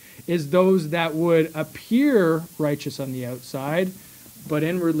dark, is those that would appear righteous on the outside, but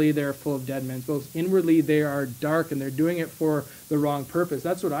inwardly they're full of dead men. Both inwardly they are dark, and they're doing it for the wrong purpose.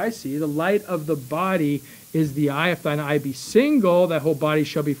 That's what I see. The light of the body is the eye. If thine eye be single, thy whole body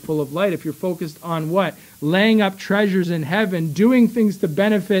shall be full of light. If you're focused on what? Laying up treasures in heaven, doing things to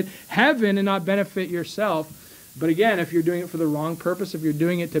benefit heaven and not benefit yourself. But again, if you're doing it for the wrong purpose, if you're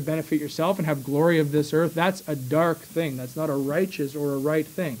doing it to benefit yourself and have glory of this earth, that's a dark thing. That's not a righteous or a right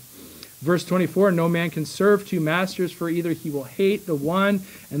thing. Verse 24, no man can serve two masters, for either he will hate the one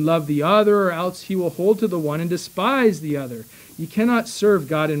and love the other, or else he will hold to the one and despise the other. You cannot serve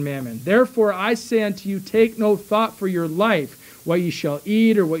God and mammon. Therefore I say unto you, take no thought for your life, what ye shall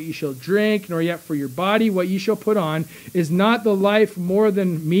eat or what ye shall drink, nor yet for your body what ye shall put on. Is not the life more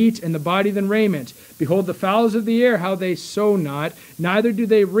than meat, and the body than raiment? Behold the fowls of the air, how they sow not, neither do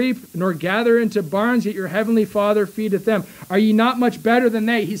they reap, nor gather into barns, yet your heavenly Father feedeth them. Are ye not much better than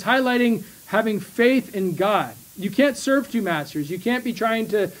they? He's highlighting having faith in God. You can't serve two masters. You can't be trying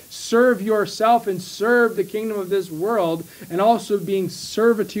to serve yourself and serve the kingdom of this world and also being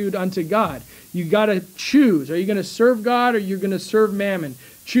servitude unto God. You got to choose. Are you going to serve God or are you going to serve mammon?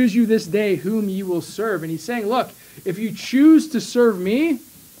 Choose you this day whom you will serve. And he's saying, look, if you choose to serve me,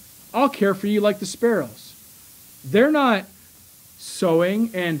 I'll care for you like the sparrows. They're not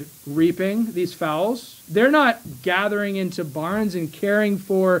sowing and reaping, these fowls. They're not gathering into barns and caring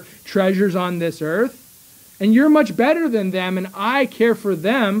for treasures on this earth. And you're much better than them, and I care for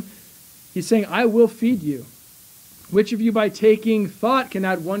them. He's saying, I will feed you. Which of you by taking thought can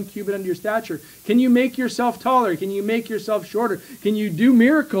add 1 cubit unto your stature? Can you make yourself taller? Can you make yourself shorter? Can you do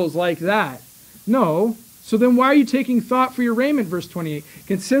miracles like that? No. So then why are you taking thought for your raiment? Verse 28.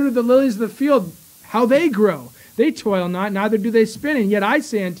 Consider the lilies of the field, how they grow. They toil not, neither do they spin. And yet I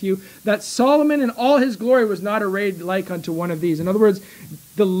say unto you that Solomon in all his glory was not arrayed like unto one of these. In other words,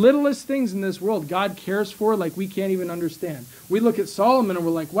 the littlest things in this world God cares for like we can't even understand. We look at Solomon and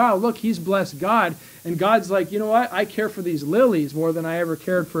we're like, wow, look, he's blessed God. And God's like, you know what? I care for these lilies more than I ever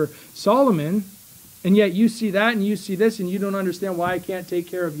cared for Solomon. And yet you see that and you see this and you don't understand why I can't take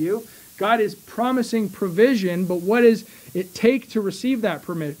care of you. God is promising provision, but what does it take to receive that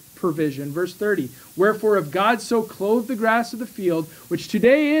provision? Verse 30, wherefore if God so clothe the grass of the field, which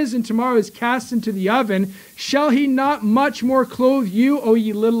today is and tomorrow is cast into the oven, shall he not much more clothe you, O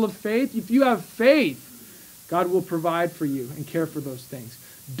ye little of faith? If you have faith, God will provide for you and care for those things.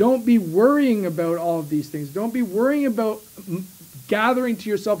 Don't be worrying about all of these things. Don't be worrying about gathering to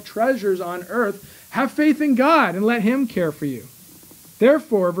yourself treasures on earth. Have faith in God and let him care for you.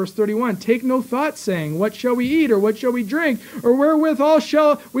 Therefore, verse 31, take no thought, saying, what shall we eat, or what shall we drink, or wherewithal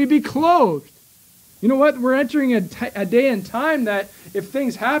shall we be clothed? You know what? We're entering a day and time that if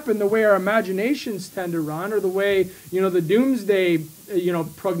things happen the way our imaginations tend to run, or the way, the doomsday,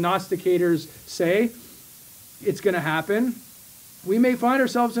 prognosticators say it's going to happen, we may find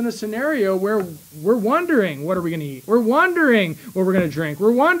ourselves in a scenario where we're wondering, what are we going to eat? We're wondering what we're going to drink.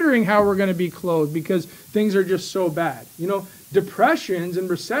 We're wondering how we're going to be clothed because things are just so bad. Depressions and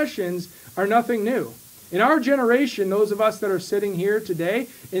recessions are nothing new. In our generation, those of us that are sitting here today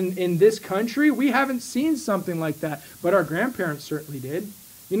in this country, we haven't seen something like that, but our grandparents certainly did.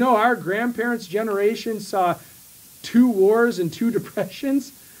 Our grandparents' generation saw 2 wars and 2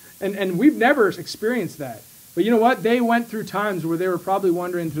 depressions, and we've never experienced that. But you know what? They went through times where they were probably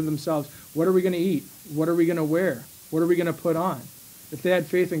wondering to themselves, what are we going to eat? What are we going to wear? What are we going to put on? If they had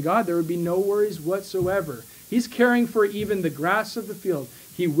faith in God, there would be no worries whatsoever. He's caring for even the grass of the field.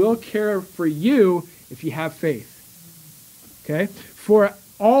 He will care for you if you have faith. Okay? For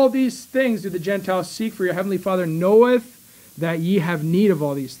all these things do the Gentiles seek, for your heavenly Father knoweth that ye have need of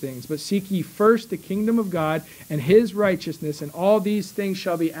all these things. But seek ye first the kingdom of God and his righteousness, and all these things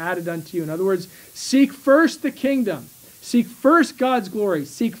shall be added unto you. In other words, seek first the kingdom. Seek first God's glory.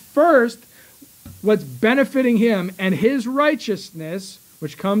 Seek first what's benefiting him and his righteousness,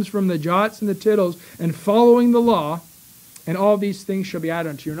 which comes from the jots and the tittles and following the law, and all these things shall be added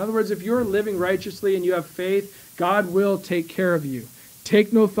unto you. In other words, if you're living righteously and you have faith, God will take care of you.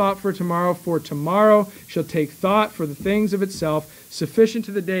 Take no thought for tomorrow shall take thought for the things of itself, sufficient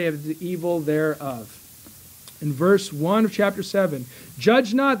to the day of the evil thereof. In verse 1 of chapter 7,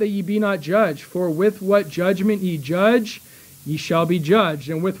 judge not that ye be not judged, for with what judgment ye judge, ye shall be judged,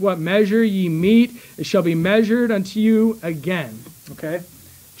 and with what measure ye mete, it shall be measured unto you again. Okay?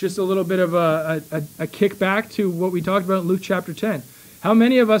 Just a little bit of a kickback to what we talked about in Luke chapter 10. How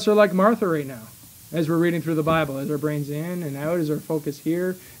many of us are like Martha right now? As we're reading through the Bible, as our brain's in and out, is our focus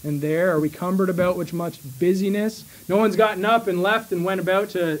here and there? Are we cumbered about with much busyness? No one's gotten up and left and went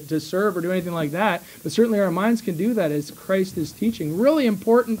about to serve or do anything like that, but certainly our minds can do that as Christ is teaching really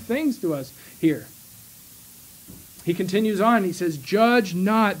important things to us here. He continues on, he says, judge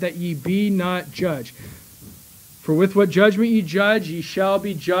not that ye be not judged. For with what judgment ye judge, ye shall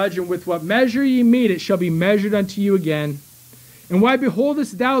be judged, and with what measure ye mete, it shall be measured unto you again. And why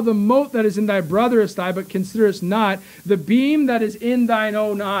beholdest thou the mote that is in thy brother's eye, but considerest not the beam that is in thine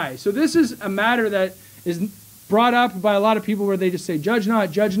own eye? So this is a matter that is brought up by a lot of people where they just say, judge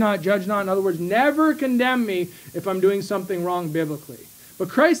not, judge not, judge not. In other words, never condemn me if I'm doing something wrong biblically. But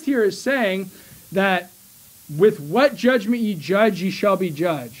Christ here is saying that with what judgment ye judge, ye shall be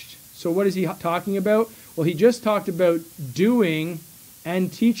judged. So what is he talking about? Well, he just talked about doing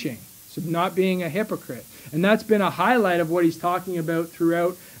and teaching. So not being a hypocrite. And that's been a highlight of what he's talking about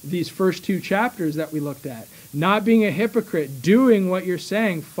throughout these first 2 chapters that we looked at. Not being a hypocrite, doing what you're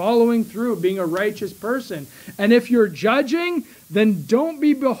saying, following through, being a righteous person. And if you're judging, then don't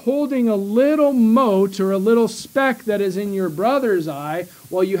be beholding a little mote or a little speck that is in your brother's eye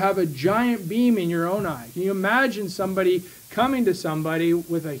while you have a giant beam in your own eye. Can you imagine somebody coming to somebody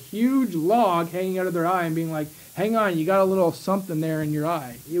with a huge log hanging out of their eye and being like, hang on, you got a little something there in your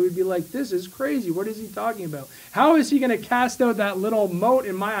eye? It would be like, this is crazy. What is he talking about? How is he going to cast out that little mote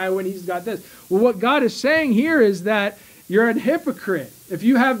in my eye when he's got this? Well, what God is saying here is that you're a hypocrite. If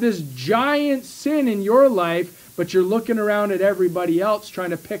you have this giant sin in your life, but you're looking around at everybody else trying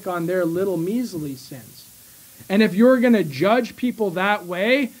to pick on their little measly sins. And if you're going to judge people that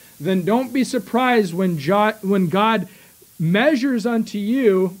way, then don't be surprised when God measures unto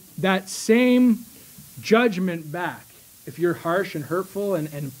you that same judgment back. If you're harsh and hurtful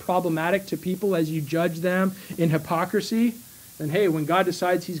and problematic to people as you judge them in hypocrisy, then hey, when God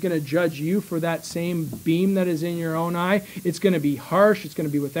decides he's going to judge you for that same beam that is in your own eye, it's going to be harsh, it's going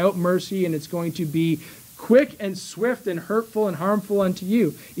to be without mercy, and it's going to be quick and swift and hurtful and harmful unto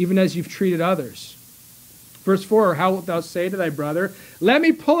you, even as you've treated others. Verse 4, how wilt thou say to thy brother, let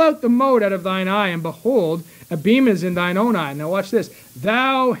me pull out the mote out of thine eye, and behold, a beam is in thine own eye. Now watch this.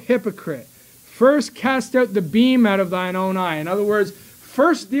 Thou hypocrite, first cast out the beam out of thine own eye. In other words,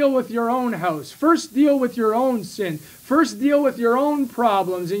 first deal with your own house. First deal with your own sin. First deal with your own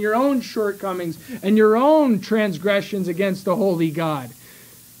problems and your own shortcomings and your own transgressions against the holy God.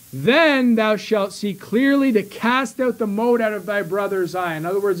 Then thou shalt see clearly to cast out the mote out of thy brother's eye. In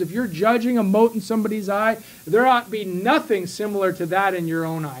other words, if you're judging a mote in somebody's eye, there ought to be nothing similar to that in your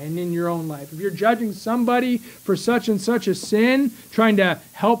own eye and in your own life. If you're judging somebody for such and such a sin, trying to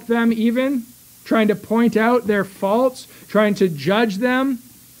help them even, trying to point out their faults, trying to judge them,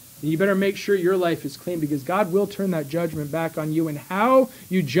 You better make sure your life is clean, because God will turn that judgment back on you. And how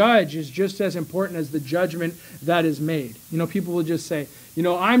you judge is just as important as the judgment that is made. People will just say,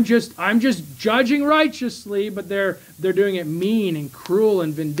 I'm just judging righteously, but they're doing it mean and cruel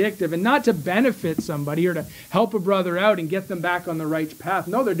and vindictive, and not to benefit somebody or to help a brother out and get them back on the right path.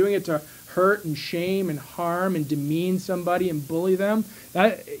 No, they're doing it to hurt and shame and harm and demean somebody and bully them.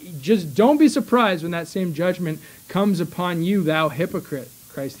 Just don't be surprised when that same judgment comes upon you, thou hypocrite,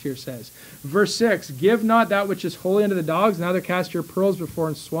 Christ here says. Verse 6, give not that which is holy unto the dogs, neither cast your pearls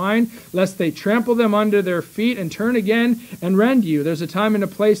before swine, lest they trample them under their feet and turn again and rend you. There's a time and a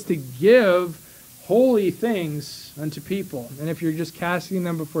place to give holy things unto people. And if you're just casting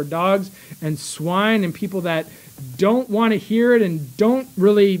them before dogs and swine and people that don't want to hear it and don't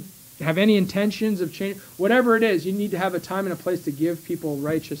really have any intentions of change, whatever it is, you need to have a time and a place to give people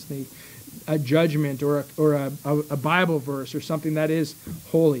righteously a judgment or a Bible verse or something that is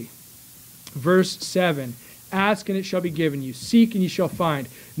holy. Verse 7, ask and it shall be given you. Seek and you shall find.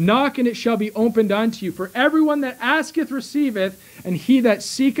 Knock and it shall be opened unto you. For everyone that asketh receiveth, and he that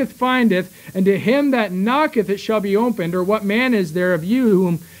seeketh findeth, and to him that knocketh it shall be opened. Or what man is there of you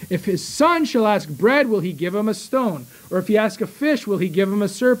whom, if his son shall ask bread, will he give him a stone? Or if he ask a fish, will he give him a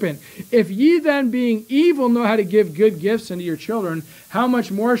serpent? If ye then, being evil, know how to give good gifts unto your children, how much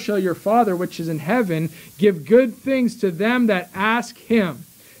more shall your Father which is in heaven give good things to them that ask him?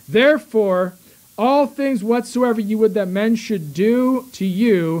 Therefore, all things whatsoever ye would that men should do to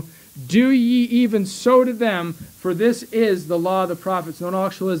you, do ye even so to them, for this is the law of the prophets. Known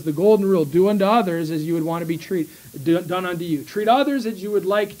also as the golden rule, do unto others as you would want to be done unto you. Treat others as you would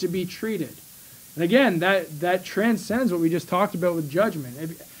like to be treated. And again, that transcends what we just talked about with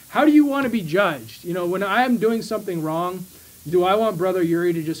judgment. How do you want to be judged? When I am doing something wrong, do I want Brother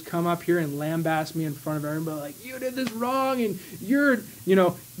Yuri to just come up here and lambaste me in front of everybody like, you did this wrong, and you're,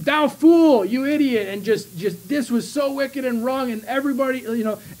 thou fool, you idiot, and just this was so wicked and wrong, and everybody,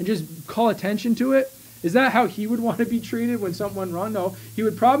 and just call attention to it? Is that how he would want to be treated when something went wrong? No, he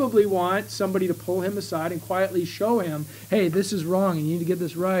would probably want somebody to pull him aside and quietly show him, hey, this is wrong, and you need to get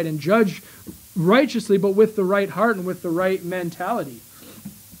this right, and judge righteously, but with the right heart and with the right mentality.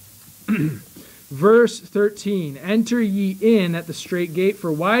 Verse 13, enter ye in at the strait gate, for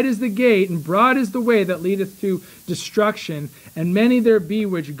wide is the gate, and broad is the way that leadeth to destruction, and many there be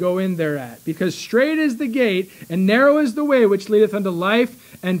which go in thereat. Because strait is the gate, and narrow is the way which leadeth unto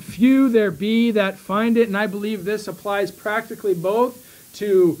life, and few there be that find it. And I believe this applies practically both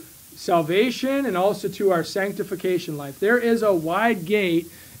to salvation and also to our sanctification life. There is a wide gate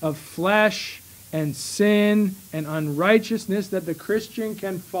of flesh and sin and unrighteousness that the Christian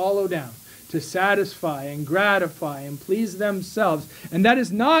can follow down to satisfy and gratify and please themselves. And that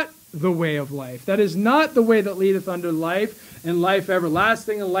is not the way of life. That is not the way that leadeth unto life and life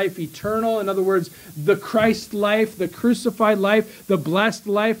everlasting and life eternal. In other words, the Christ life, the crucified life, the blessed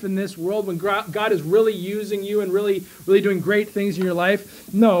life in this world when God is really using you and really doing great things in your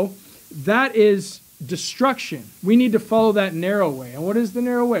life. No, that is destruction. We need to follow that narrow way. And what is the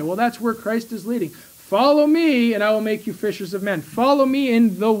narrow way? Well, that's where Christ is leading. Follow me, and I will make you fishers of men. Follow me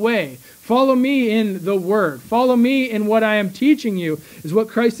in the way. Follow me in the word. Follow me in what I am teaching you, is what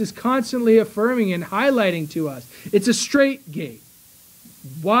Christ is constantly affirming and highlighting to us. It's a straight gate.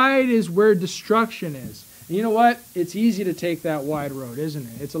 Wide is where destruction is. And you know what? It's easy to take that wide road, isn't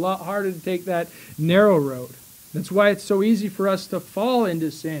it? It's a lot harder to take that narrow road. That's why it's so easy for us to fall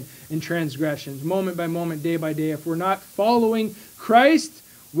into sin and transgressions, moment by moment, day by day. If we're not following Christ,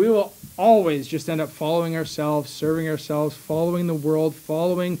 we will always just end up following ourselves, serving ourselves, following the world,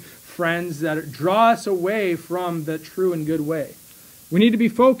 following friends that draw us away from the true and good way. We need to be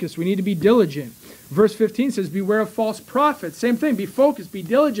focused. We need to be diligent. Verse 15 says, beware of false prophets. Same thing. Be focused. Be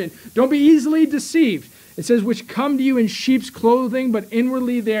diligent. Don't be easily deceived. It says, which come to you in sheep's clothing, but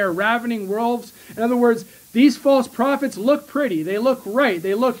inwardly they are ravening wolves. In other words, these false prophets look pretty. They look right.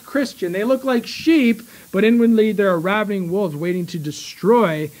 They look Christian. They look like sheep, but inwardly they are ravening wolves waiting to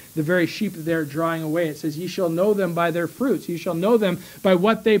destroy the very sheep that they're drawing away. It says, ye shall know them by their fruits. You shall know them by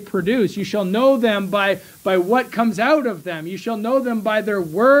what they produce. You shall know them by what comes out of them. You shall know them by their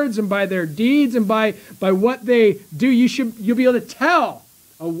words and by their deeds and by what they do. You'll be able to tell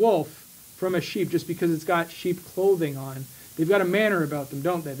a wolf from a sheep just because it's got sheep clothing on. They've got a manner about them,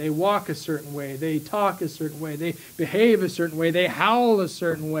 don't they? They walk a certain way. They talk a certain way. They behave a certain way. They howl a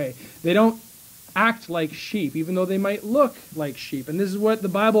certain way. They don't act like sheep, even though they might look like sheep. And this is what the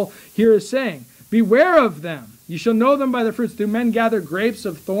Bible here is saying. Beware of them. You shall know them by their fruits. Do men gather grapes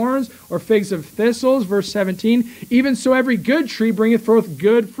of thorns or figs of thistles? Verse 17. Even so every good tree bringeth forth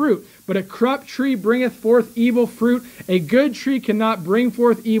good fruit, But a corrupt tree bringeth forth evil fruit. A good tree cannot bring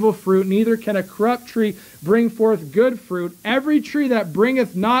forth evil fruit, neither can a corrupt tree bring forth good fruit. Every tree that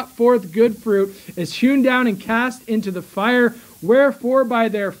bringeth not forth good fruit is hewn down and cast into the fire. Wherefore by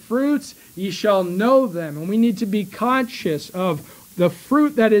their fruits ye shall know them. And we need to be conscious of the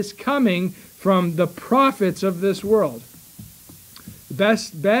fruit that is coming from the prophets of this world. The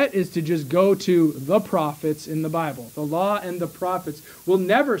best bet is to just go to the prophets in the Bible. The law and the prophets will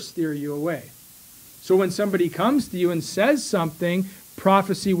never steer you away. So when somebody comes to you and says something,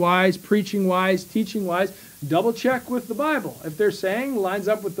 prophecy-wise, preaching-wise, teaching-wise, double check with the Bible. If they're saying lines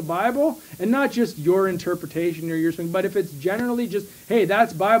up with the Bible, and not just your interpretation or your thing, but if it's generally just, hey,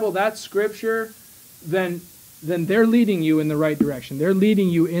 that's Bible, that's Scripture, then they're leading you in the right direction. They're leading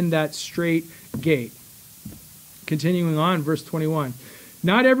you in that straight gate. Continuing on, verse 21.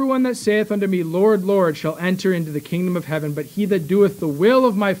 Not everyone that saith unto me, Lord, Lord, shall enter into the kingdom of heaven, but he that doeth the will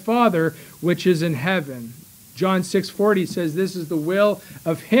of my Father which is in heaven. John 6:40 says, this is the will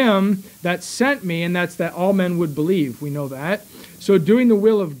of him that sent me, and that's that all men would believe. We know that. So doing the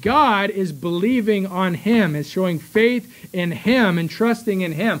will of God is believing on him, is showing faith in him and trusting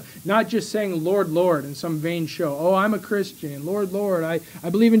in him. Not just saying, Lord, Lord, in some vain show. Oh, I'm a Christian. Lord, Lord, I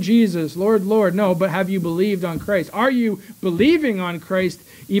believe in Jesus. Lord, Lord. No, but have you believed on Christ? Are you believing on Christ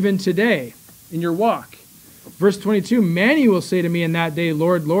even today in your walk? Verse 22, many will say to me in that day,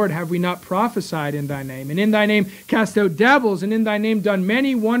 Lord, Lord, have we not prophesied in thy name? And in thy name cast out devils, and in thy name done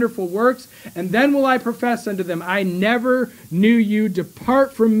many wonderful works? And then will I profess unto them, I never knew you.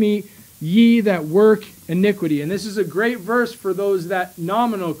 Depart from me, ye that work iniquity. And this is a great verse for those that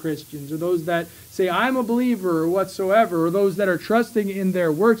nominal Christians, or those that say, I'm a believer, or whatsoever, or those that are trusting in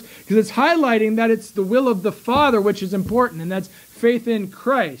their works, because it's highlighting that it's the will of the Father, which is important, and that's faith in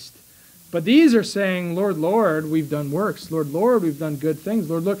Christ. But these are saying, Lord, Lord, we've done works. Lord, Lord, we've done good things.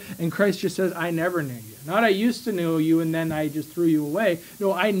 Lord, Lord. And Christ just says, I never knew you. Not I used to know you and then I just threw you away.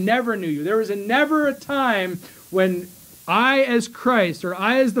 No, I never knew you. There was never a time when I as Christ, or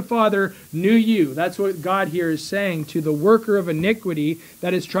I as the Father, knew you. That's what God here is saying to the worker of iniquity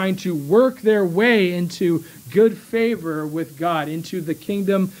that is trying to work their way into good favor with God, into the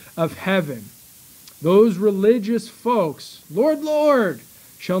kingdom of heaven. Those religious folks, Lord, Lord,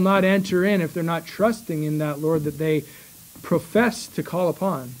 shall not enter in if they're not trusting in that Lord that they profess to call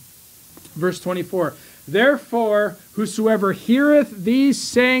upon. Verse 24, therefore, whosoever heareth these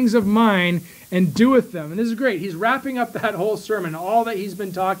sayings of mine and doeth them. And this is great. He's wrapping up that whole sermon, all that he's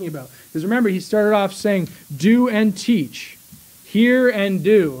been talking about. Because remember, he started off saying, do and teach. Hear and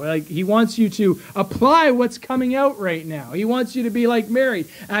do. Like, he wants you to apply what's coming out right now. He wants you to be like Mary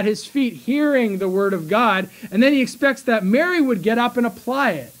at his feet, hearing the word of God. And then he expects that Mary would get up and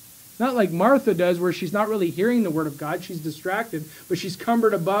apply it. Not like Martha does, where she's not really hearing the word of God. She's distracted, but she's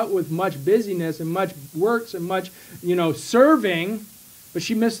cumbered about with much busyness and much works and much, serving, but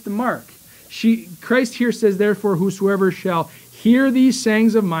she missed the mark. Christ here says, therefore, whosoever shall hear these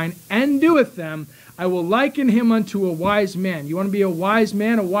sayings of mine and doeth them, I will liken him unto a wise man. You want to be a wise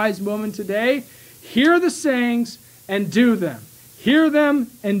man, a wise woman today? Hear the sayings and do them. Hear them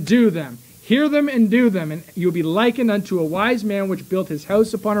and do them. Hear them and do them. And you'll be likened unto a wise man which built his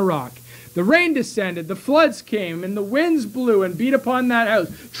house upon a rock. The rain descended, the floods came, and the winds blew and beat upon that house.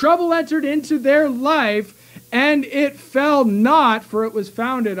 Trouble entered into their life, and it fell not, for it was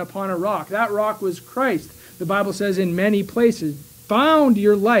founded upon a rock. That rock was Christ. The Bible says in many places, found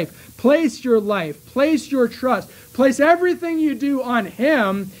your life. Place your life, place your trust, place everything you do on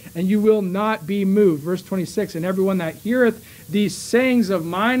him, and you will not be moved. Verse 26, and everyone that heareth these sayings of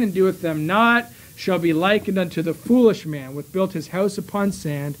mine and doeth them not shall be likened unto the foolish man, which built his house upon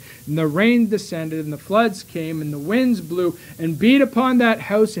sand, and the rain descended, and the floods came, and the winds blew, and beat upon that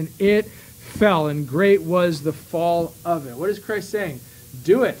house, and it fell, and great was the fall of it. What is Christ saying?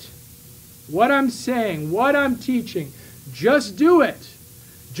 Do it. What I'm saying, what I'm teaching, just do it.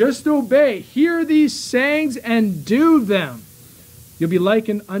 Just obey. Hear these sayings and do them. You'll be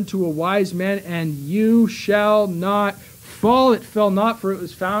likened unto a wise man, and you shall not fall. It fell not, for it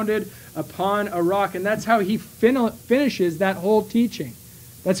was founded upon a rock. And that's how he finishes that whole teaching.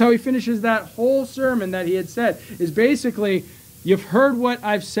 That's how he finishes that whole sermon that he had said. Is basically, you've heard what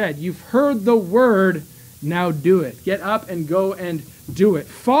I've said. You've heard the word. Now do it. Get up and go and do it.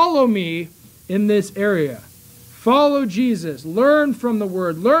 Follow me in this area. Follow Jesus. Learn from the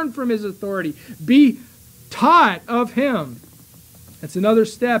word. Learn from his authority. Be taught of him. That's another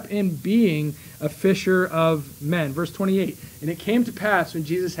step in being a fisher of men. Verse 28, and it came to pass when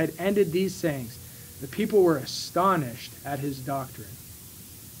Jesus had ended these sayings, the people were astonished at his doctrine.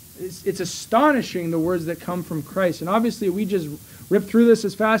 it's astonishing, the words that come from Christ. And obviously we just ripped through this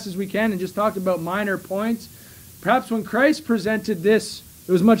as fast as we can and just talked about minor points. Perhaps when Christ presented this,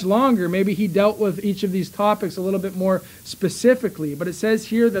 it was much longer. Maybe he dealt with each of these topics a little bit more specifically. But it says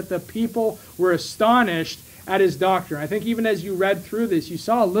here that the people were astonished at his doctrine. I think even as you read through this, you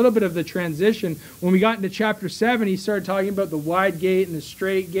saw a little bit of the transition. When we got into chapter 7, he started talking about the wide gate and the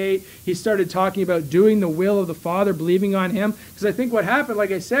straight gate. He started talking about doing the will of the Father, believing on him. Because I think what happened, like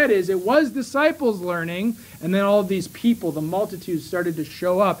I said, is it was disciples learning, and then all of these people, the multitudes, started to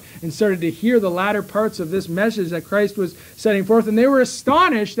show up and started to hear the latter parts of this message that Christ was setting forth, and they were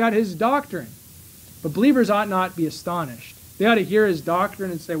astonished at his doctrine. But believers ought not be astonished. They ought to hear his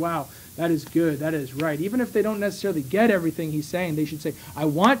doctrine and say, wow, that is good, that is right. Even if they don't necessarily get everything he's saying, they should say, I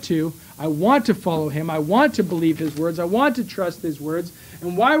want to follow him, I want to believe his words, I want to trust his words.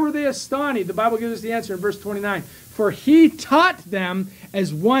 And why were they astonished? The Bible gives us the answer in verse 29. For he taught them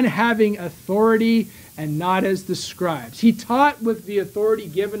as one having authority and not as the scribes. He taught with the authority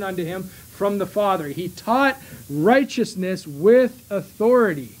given unto him from the Father. He taught righteousness with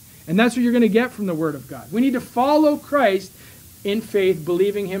authority. And that's what you're going to get from the Word of God. We need to follow Christ in faith,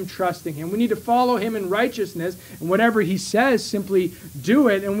 believing him, trusting him. We need to follow him in righteousness, and whatever he says, simply do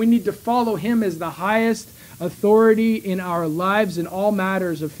it. And we need to follow him as the highest authority in our lives in all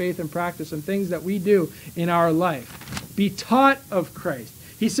matters of faith and practice and things that we do in our life. Be taught of Christ.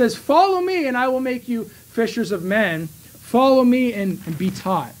 He says, follow me and I will make you fishers of men. Follow me and be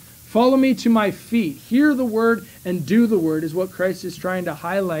taught. Follow me to my feet. Hear the word and do the word is what Christ is trying to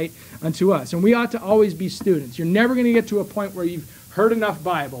highlight unto us. And we ought to always be students. You're never going to get to a point where you've heard enough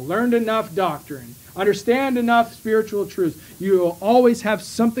Bible, learned enough doctrine, understand enough spiritual truths. You will always have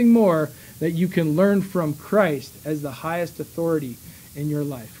something more that you can learn from Christ as the highest authority in your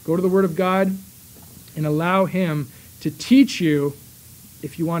life. Go to the Word of God and allow him to teach you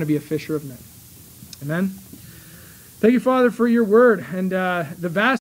if you want to be a fisher of men. Amen? Thank you, Father, for your word and the vast